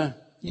said,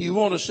 you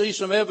want to see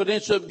some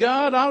evidence of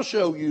God? I'll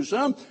show you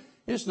some.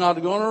 It's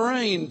not going to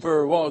rain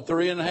for,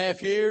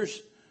 3.5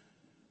 years?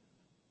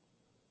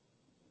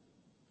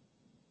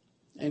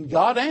 And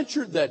God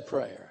answered that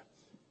prayer.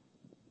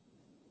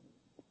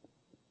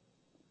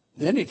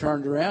 Then he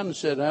turned around and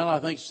said, well, I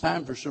think it's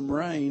time for some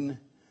rain.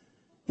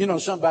 You know,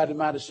 somebody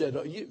might have said,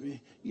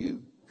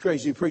 you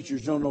crazy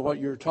preachers don't know what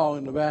you're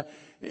talking about.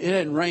 It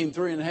hadn't rained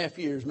 3.5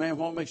 years. Man,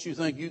 what makes you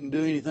think you can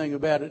do anything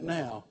about it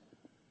now?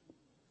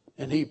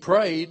 And he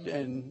prayed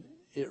and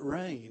it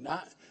rained.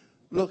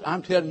 Look,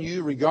 I'm telling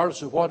you,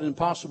 regardless of what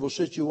impossible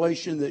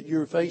situation that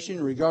you're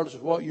facing, regardless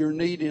of what your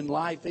need in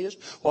life is,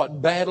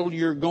 what battle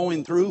you're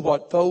going through,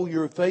 what foe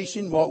you're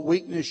facing, what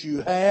weakness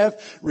you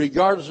have,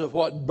 regardless of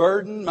what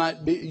burden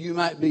you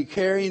might be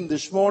carrying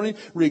this morning,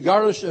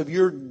 regardless of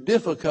your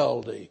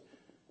difficulty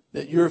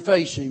that you're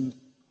facing,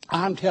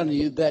 I'm telling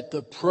you that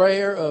the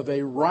prayer of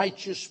a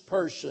righteous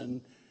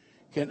person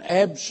can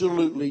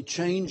absolutely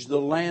change the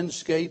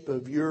landscape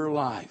of your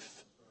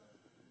life.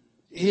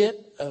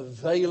 It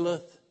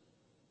availeth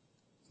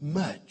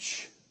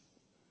much.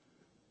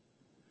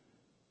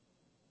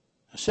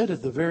 I said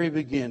at the very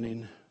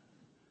beginning,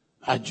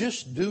 I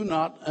just do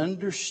not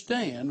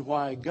understand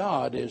why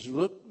God has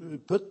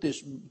put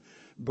this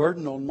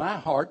burden on my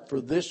heart for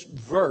this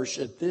verse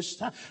at this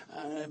time.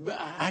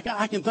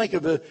 I can think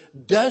of a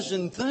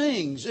dozen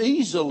things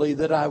easily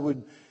that I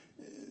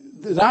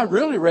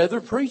really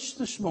rather preach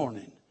this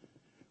morning.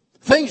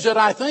 Things that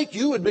I think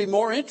you would be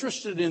more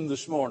interested in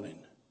this morning.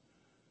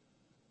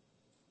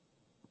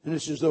 And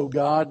it's as though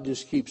God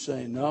just keeps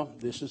saying, no,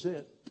 this is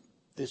it.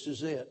 This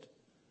is it.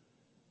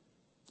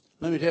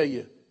 Let me tell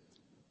you,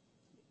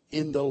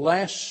 in the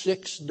last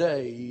 6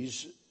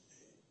 days,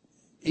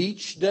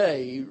 each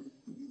day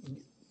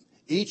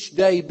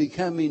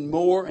becoming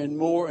more and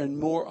more and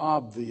more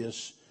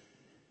obvious,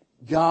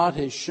 God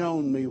has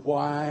shown me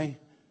why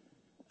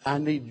I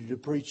needed to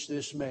preach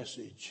this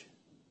message.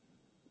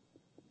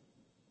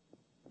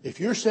 If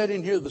you're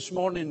sitting here this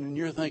morning and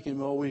you're thinking,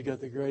 well, we've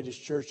got the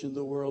greatest church in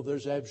the world,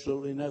 there's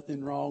absolutely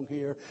nothing wrong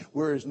here,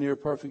 we're as near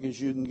perfect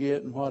as you can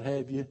get and what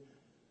have you.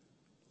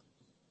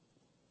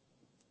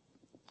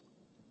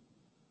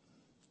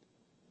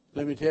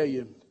 Let me tell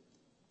you,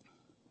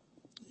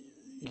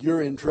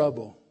 you're in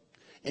trouble.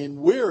 And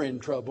we're in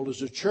trouble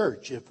as a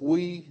church if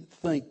we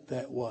think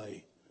that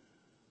way.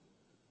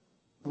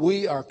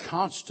 We are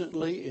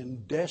constantly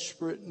in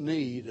desperate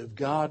need of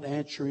God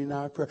answering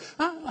our prayer.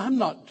 I'm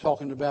not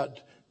talking about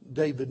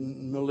David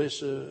and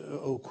Melissa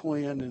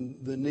O'Quinn and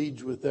the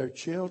needs with their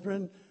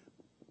children.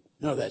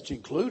 No, that's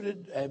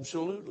included,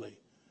 absolutely.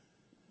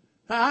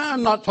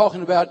 I'm not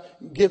talking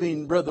about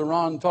giving Brother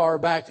Ron Farr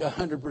back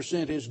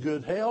 100% his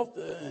good health,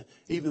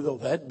 even though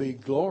that'd be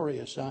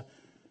glorious.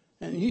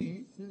 And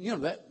you know,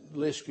 that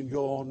list can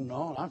go on and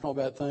on. I'm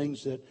talking about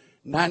things that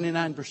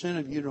 99%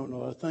 of you don't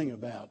know a thing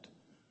about.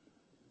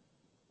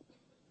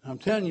 I'm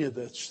telling you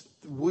that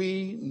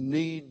we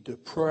need to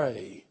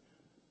pray.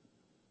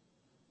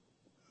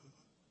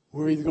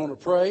 We're either going to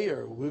pray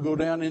or we'll go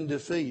down in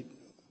defeat,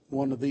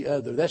 one or the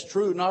other. That's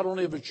true not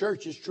only of a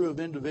church, it's true of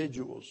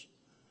individuals.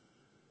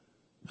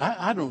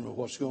 I don't know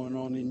what's going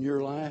on in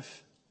your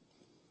life.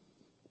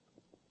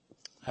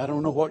 I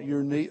don't know what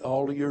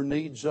all of your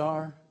needs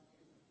are.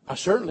 I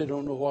certainly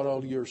don't know what all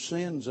of your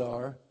sins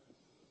are.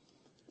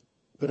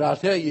 But I'll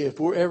tell you, if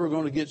we're ever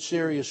going to get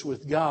serious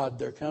with God,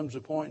 there comes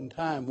a point in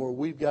time where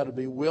we've got to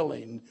be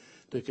willing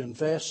to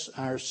confess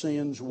our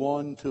sins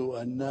one to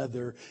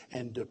another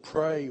and to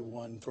pray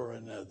one for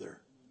another.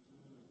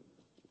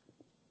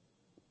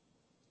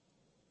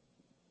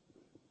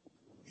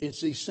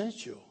 It's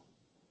essential,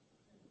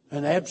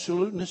 an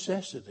absolute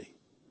necessity.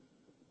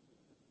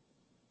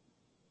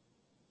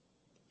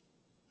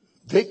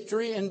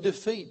 Victory and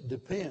defeat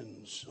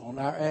depends on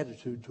our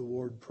attitude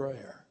toward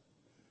prayer.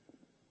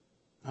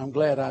 I'm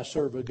glad I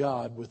serve a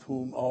God with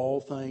whom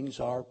all things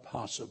are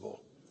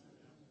possible.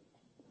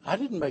 I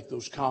didn't make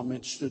those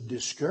comments to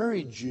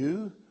discourage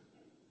you.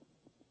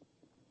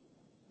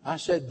 I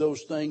said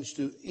those things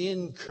to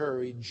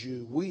encourage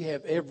you. We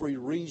have every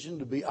reason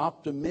to be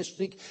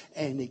optimistic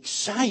and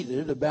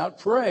excited about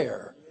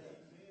prayer.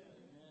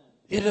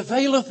 It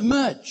availeth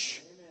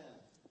much.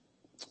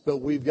 But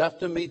we've got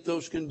to meet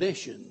those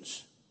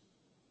conditions.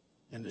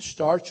 And it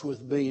starts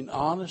with being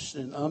honest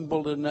and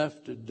humble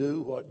enough to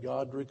do what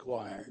God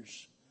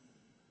requires.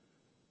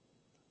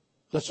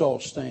 Let's all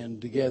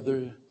stand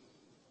together.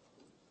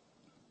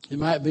 It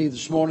might be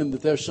this morning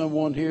that there's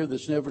someone here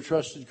that's never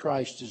trusted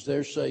Christ as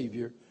their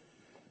Savior.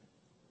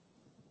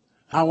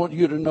 I want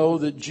you to know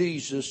that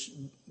Jesus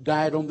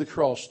died on the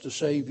cross to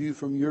save you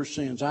from your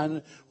sins.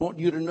 I want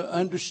you to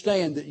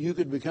understand that you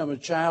could become a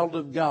child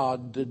of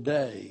God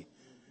today.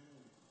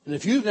 And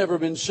if you've never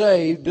been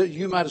saved,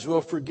 you might as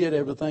well forget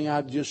everything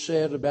I've just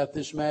said about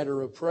this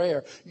matter of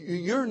prayer.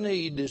 Your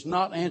need is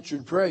not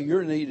answered prayer.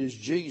 Your need is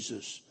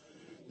Jesus.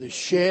 The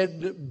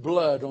shed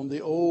blood on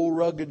the old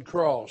rugged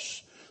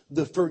cross.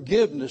 The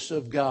forgiveness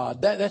of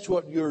God. That's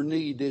what your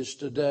need is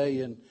today.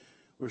 And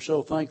we're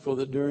so thankful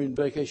that during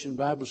Vacation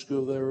Bible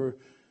School there were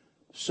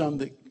some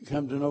that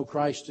come to know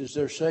Christ as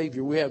their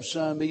Savior. We have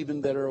some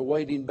even that are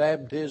awaiting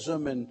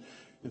baptism, and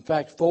in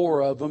fact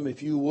 4 of them.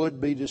 If you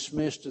would be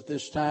dismissed at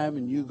this time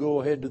and you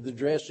go ahead to the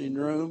dressing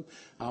room,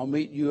 I'll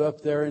meet you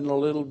up there in a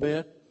little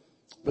bit.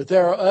 But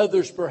there are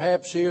others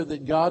perhaps here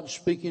that God's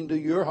speaking to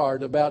your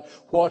heart about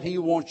what He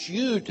wants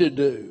you to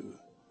do.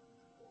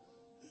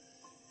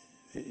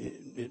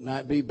 It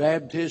might be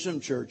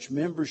baptism, church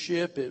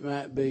membership. It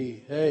might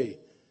be,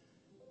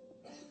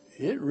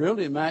 it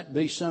really might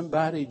be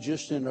somebody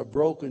just in a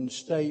broken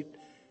state.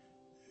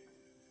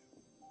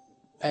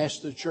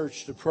 Ask the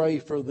church to pray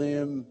for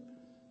them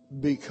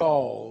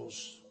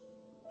because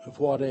of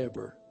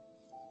whatever.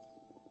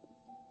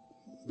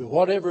 But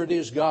whatever it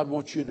is God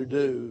wants you to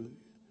do,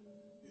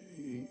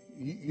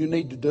 you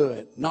need to do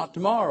it. Not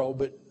tomorrow,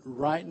 but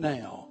right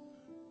now.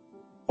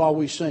 While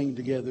we sing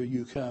together,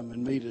 you come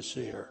and meet us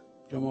here.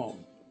 Come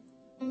on.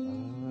 I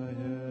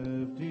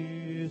have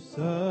decided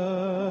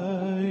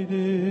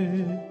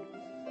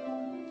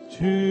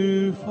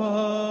to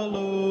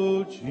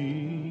follow Jesus.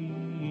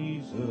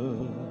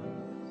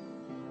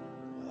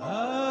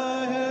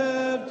 I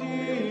have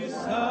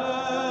decided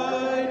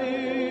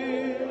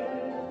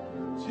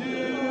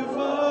to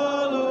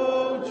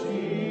follow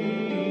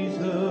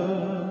Jesus.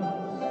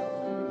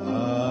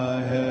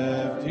 I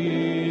have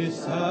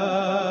decided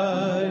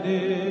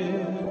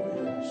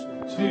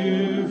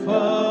to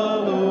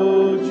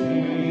follow Jesus.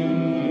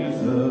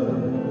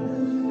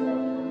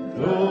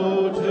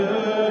 No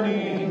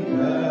turning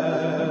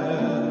back.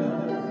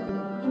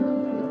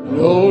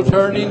 No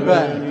turning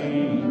back.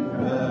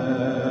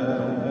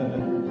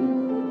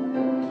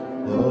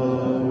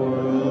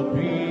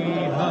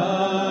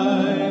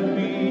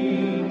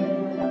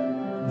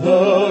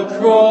 The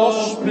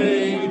cross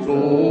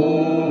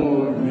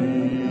before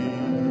me,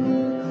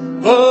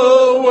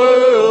 the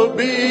world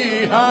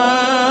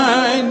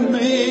behind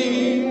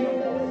me,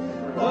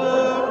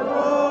 the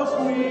cross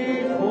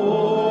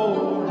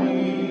before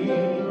me,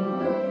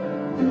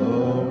 the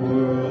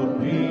world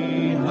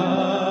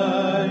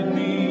behind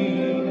me,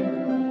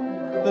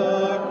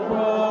 the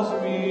cross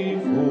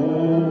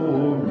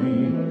before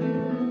me,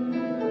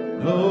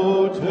 no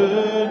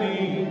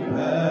turning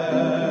back.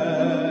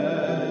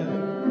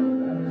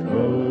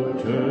 No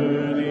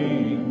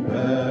turning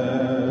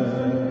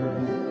back.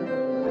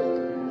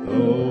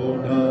 Though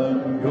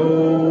none go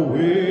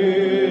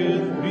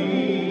with me,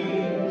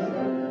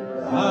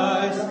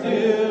 I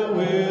still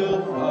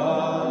will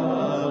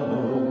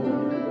follow.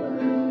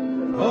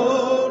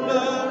 Though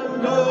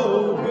none go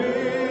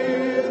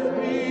with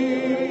me,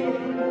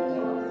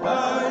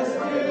 I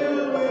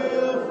still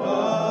will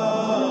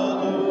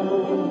follow.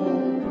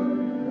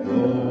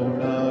 Though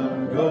none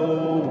go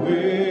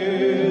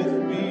with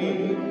me,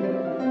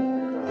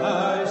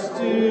 I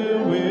still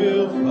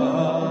will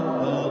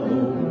follow.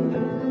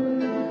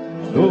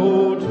 No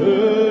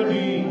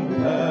turning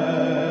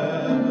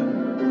back.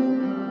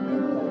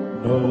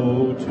 No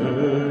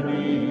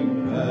turning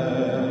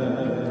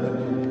back.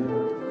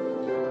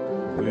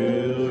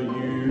 Will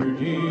you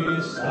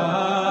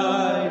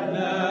decide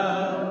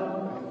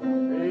now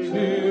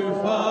to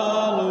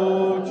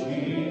follow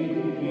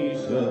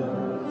Jesus?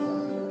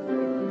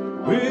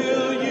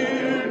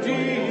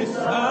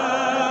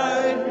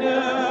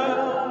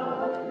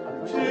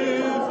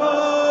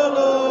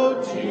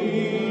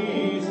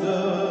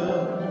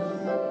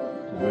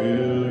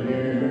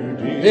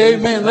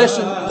 Amen.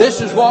 Listen, this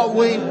is what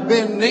we've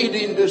been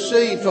needing to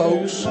see,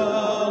 folks.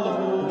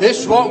 This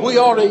is what we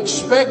ought to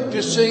expect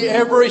to see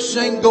every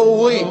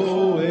single week.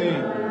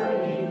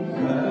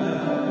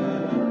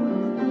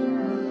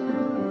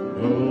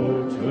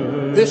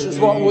 This is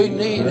what we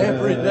need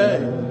every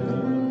day.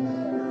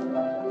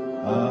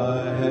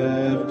 I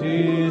have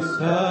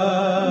decided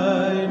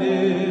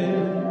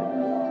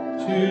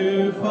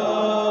to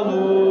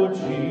follow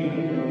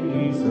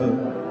Jesus.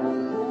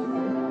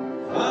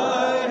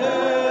 I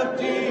have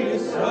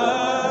decided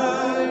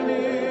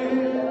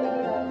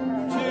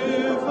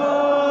to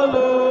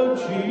follow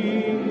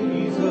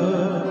Jesus.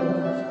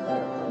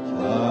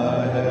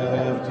 I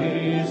have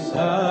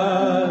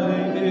decided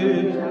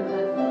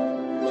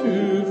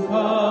to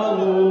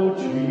follow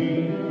Jesus.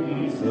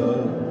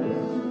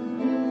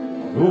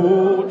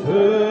 No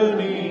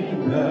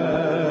turning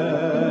back.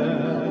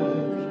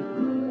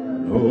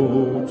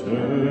 No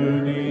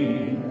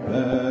turning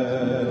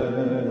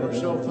back. We're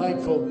so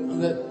thankful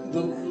that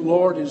the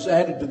Lord has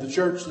added to the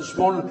church this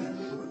morning.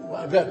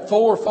 I've got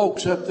 4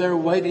 folks up there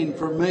waiting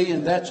for me,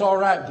 and that's all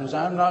right because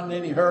I'm not in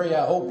any hurry.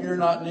 I hope you're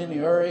not in any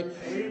hurry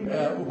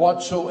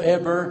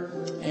whatsoever.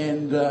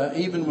 And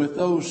even with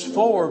those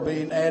 4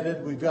 being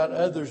added, we've got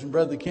others, and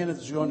Brother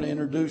Kenneth is going to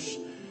introduce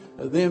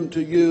them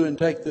to you and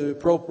take the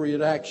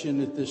appropriate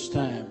action at this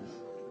time.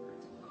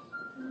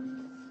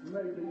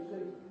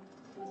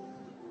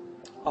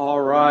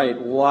 All right.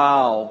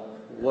 Wow.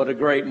 What a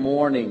great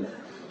morning.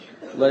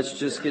 Let's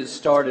just get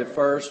started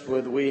first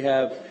with we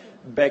have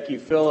Becky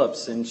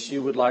Phillips, and she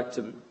would like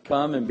to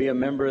come and be a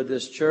member of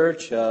this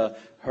church. Her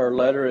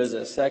letter is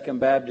at Second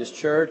Baptist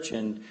Church,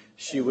 and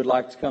she would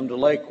like to come to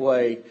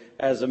Lakeway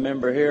as a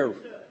member here.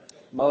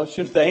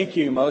 Motion, thank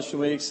you. Motion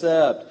we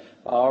accept.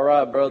 All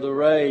right, Brother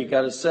Ray,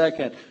 got a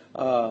second.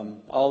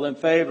 All in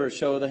favor,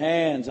 show the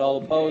hands. All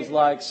opposed,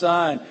 like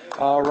sign.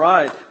 All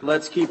right,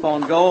 let's keep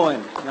on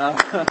going.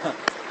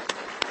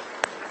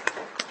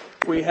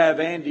 We have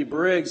Andy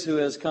Briggs who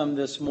has come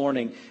this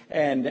morning,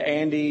 and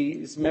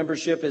Andy's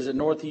membership is at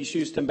Northeast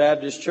Houston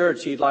Baptist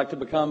Church. He'd like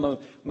to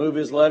move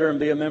his letter and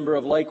be a member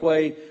of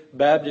Lakeway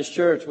Baptist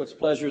Church. What's the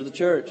pleasure of the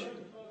church?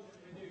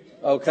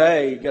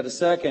 Okay, got a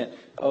second.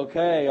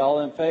 Okay,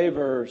 all in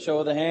favor, show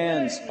of the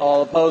hands.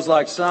 All opposed,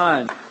 like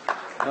sign.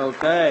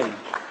 Okay.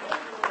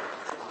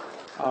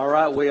 All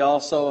right, we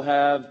also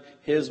have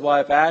his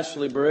wife,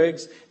 Ashley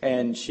Briggs,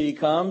 and she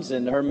comes,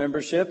 and her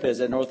membership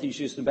is at Northeast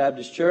Houston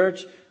Baptist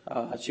Church.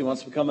 She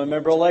wants to become a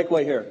member of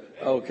Lakeway here.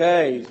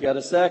 Okay, got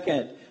a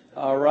second.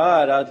 All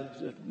right, I'm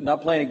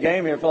not playing a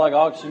game here. I feel like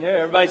auctioneer.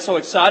 Everybody's so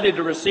excited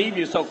to receive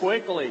you so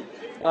quickly.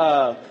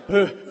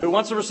 Who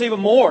wants to receive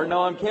more?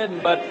 No, I'm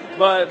kidding. But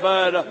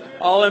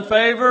all in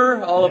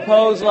favor, all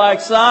opposed, like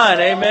sign.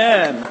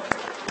 Amen.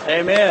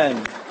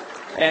 Amen.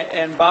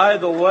 And by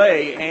the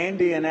way,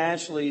 Andy and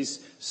Ashley's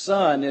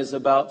son is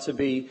about to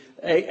be,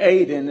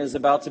 Aiden is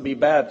about to be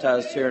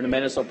baptized here in a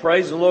minute. So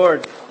praise the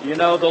Lord. You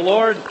know, the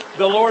Lord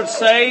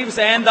saves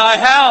and thy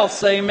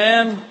house.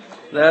 Amen.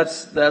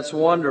 That's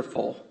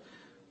wonderful.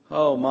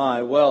 Oh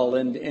my. Well,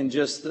 and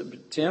just,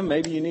 Tim,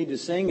 maybe you need to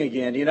sing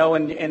again, you know,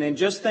 and in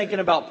just thinking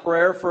about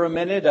prayer for a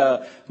minute,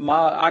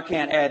 I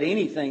can't add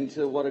anything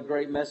to what a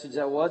great message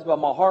that was, but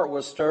my heart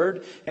was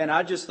stirred, and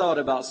I just thought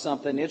about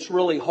something. It's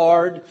really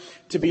hard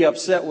to be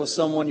upset with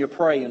someone you're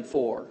praying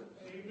for.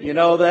 You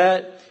know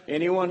that?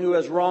 Anyone who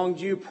has wronged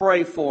you,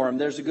 pray for them.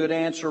 There's a good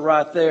answer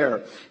right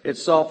there. It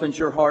softens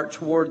your heart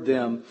toward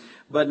them.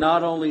 But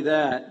not only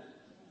that,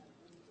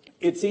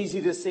 it's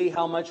easy to see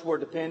how much we're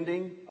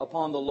depending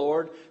upon the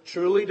Lord,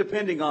 truly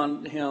depending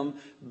on Him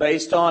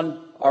based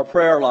on our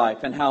prayer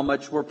life and how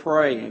much we're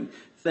praying.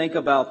 Think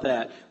about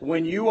that.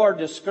 When you are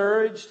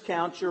discouraged,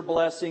 count your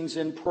blessings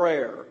in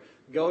prayer.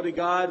 Go to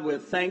God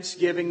with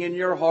thanksgiving in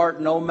your heart,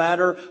 no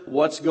matter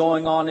what's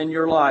going on in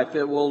your life.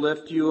 It will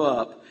lift you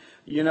up.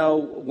 You know,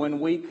 when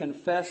we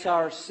confess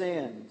our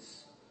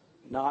sins,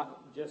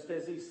 not just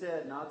as He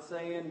said, not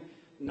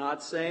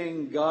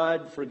saying,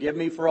 God, forgive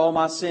me for all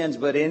my sins,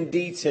 but in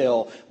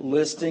detail,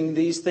 listing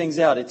these things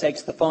out. It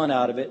takes the fun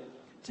out of it.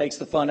 It takes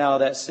the fun out of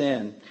that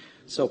sin.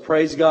 So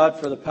praise God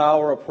for the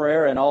power of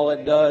prayer and all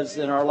it does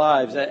in our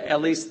lives.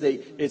 At least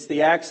it's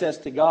the access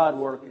to God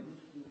working.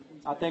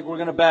 I think we're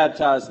going to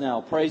baptize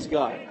now. Praise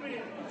God.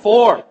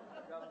 4.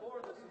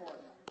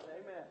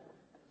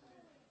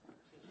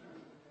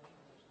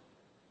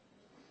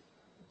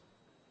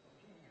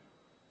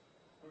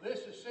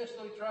 This is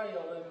Cicely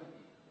Trail, and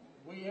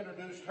we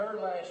introduced her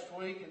last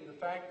week and the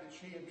fact that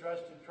she had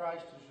trusted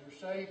Christ as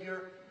her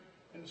Savior.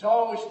 And it's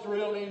always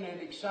thrilling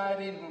and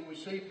exciting when we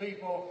see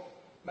people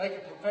make a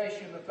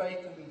profession of faith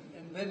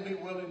and then be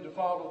willing to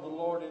follow the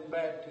Lord in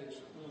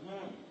baptism.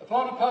 Mm-hmm.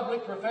 Upon a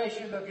public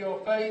profession of your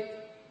faith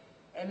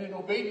and in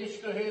obedience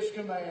to His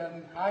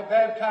command, I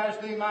baptize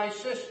thee, my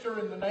sister,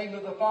 in the name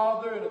of the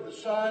Father and of the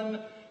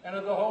Son and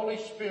of the Holy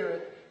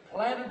Spirit,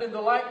 planted in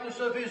the likeness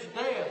of His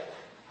death,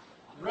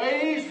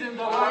 raised in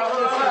the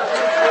likeness of His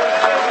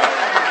resurrection.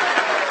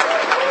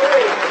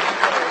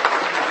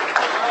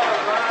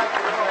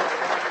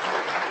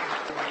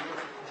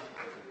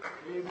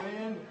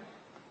 Amen.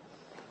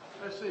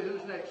 Let's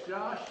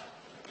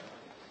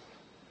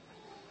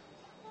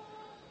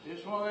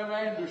Just one of them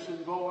Anderson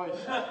boys.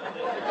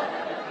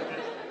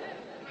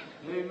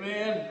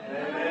 Amen.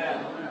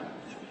 Amen.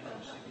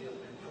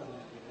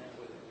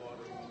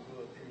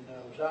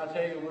 I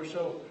tell you, we're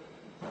so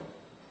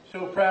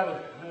proud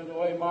of the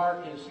way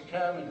Mark has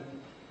come and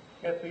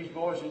kept these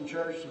boys in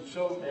church, and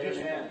so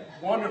just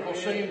wonderful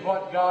seeing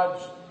what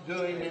God's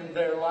doing in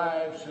their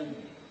lives, and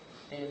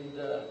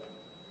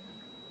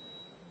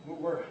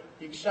we're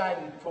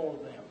excited for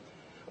them.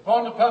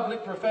 Upon the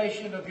public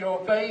profession of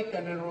your faith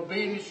and in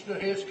obedience to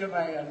His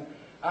command,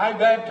 I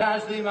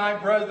baptize thee, my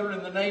brother,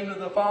 in the name of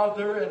the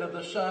Father and of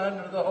the Son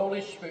and of the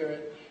Holy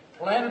Spirit,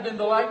 planted in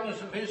the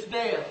likeness of His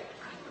death,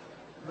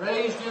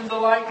 raised in the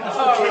likeness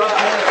of His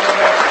resurrection.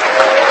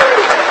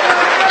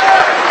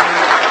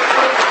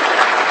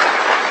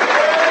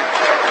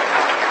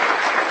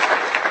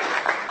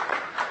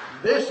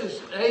 This is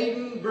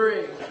Aiden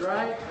Briggs,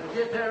 right? Did I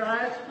get that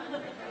right?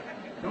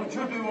 Don't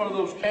you do one of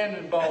those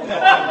cannonballs. This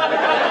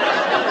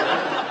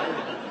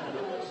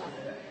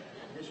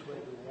way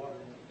the water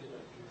won't get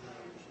up your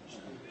nose and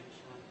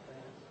stuff like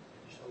that.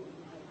 So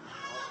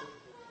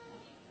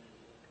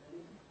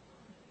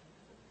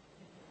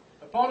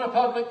upon a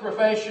public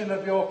profession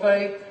of your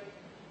faith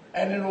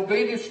and in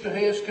obedience to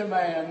His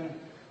command,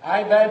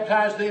 I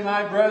baptize thee,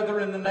 my brother,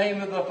 in the name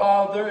of the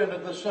Father and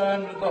of the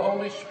Son and of the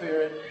Holy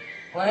Spirit,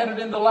 planted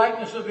in the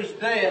likeness of His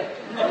death.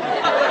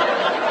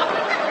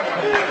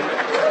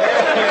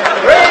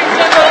 Raised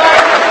in the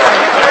likeness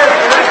of His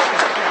resurrection.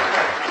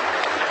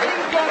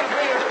 He's going to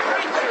be a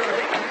preacher.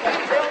 He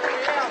helped me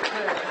out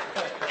there.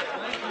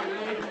 Thank you,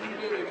 Lee. You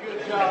did a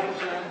good job,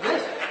 son.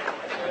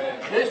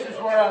 This is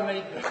where I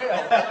need the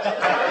help.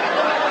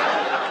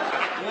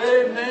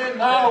 Amen.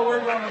 Now we're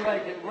going to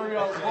make it. We're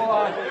going to go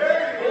out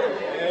here.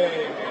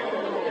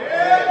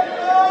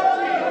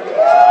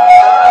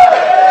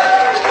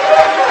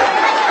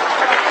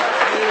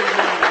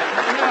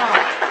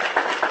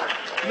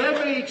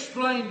 Let me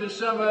explain to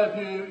some of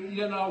you,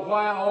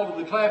 why all of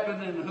the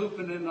clapping and the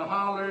hooping and the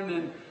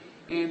hollering,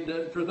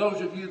 and for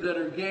those of you that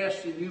are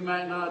guests and you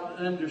might not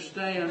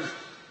understand,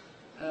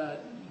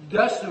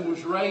 Dustin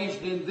was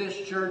raised in this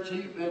church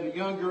at a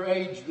younger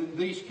age than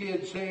these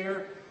kids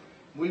here.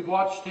 We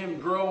watched him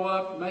grow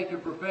up, make a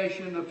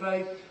profession of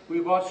faith.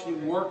 We watched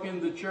him work in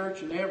the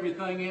church and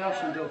everything else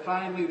until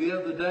finally the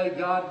other day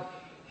God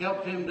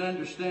helped him to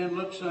understand,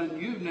 look, son,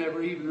 you've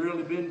never even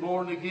really been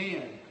born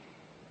again.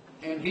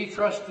 And he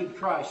trusted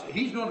Christ.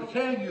 He's going to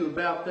tell you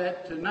about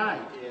that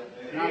tonight.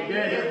 And I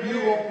guarantee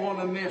you won't want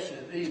to miss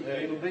it either.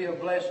 It'll be a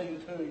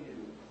blessing to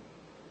you.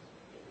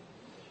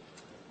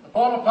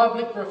 Upon a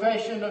public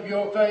profession of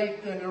your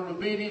faith and in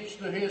obedience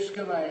to His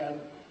command,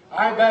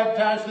 I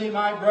baptize thee,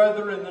 my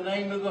brother, in the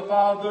name of the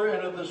Father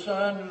and of the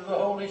Son and of the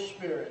Holy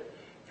Spirit,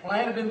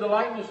 planted in the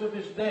likeness of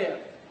His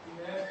death,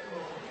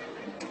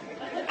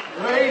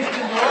 raised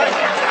in the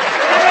likeness.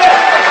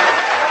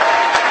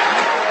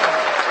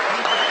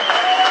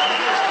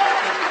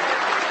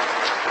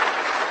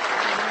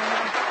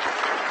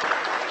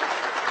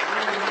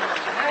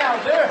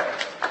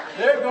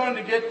 They're going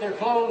to get their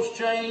clothes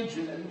changed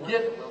and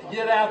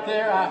get out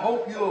there. I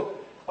hope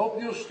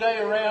you'll stay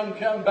around and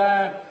come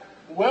by.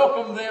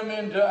 Welcome them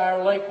into our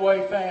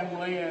Lakeway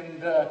family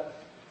and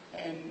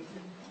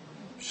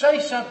say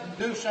something,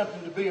 do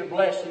something to be a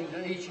blessing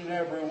to each and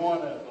every one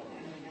of them.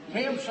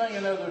 Tim, sing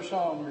another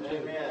song or two.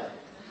 Amen.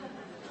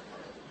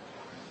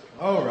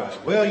 All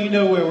right. Well, you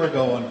know where we're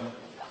going.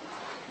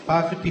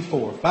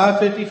 554.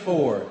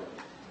 554.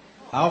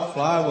 I'll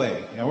fly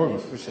away. Yeah, we're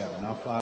going to push that one. I'll fly.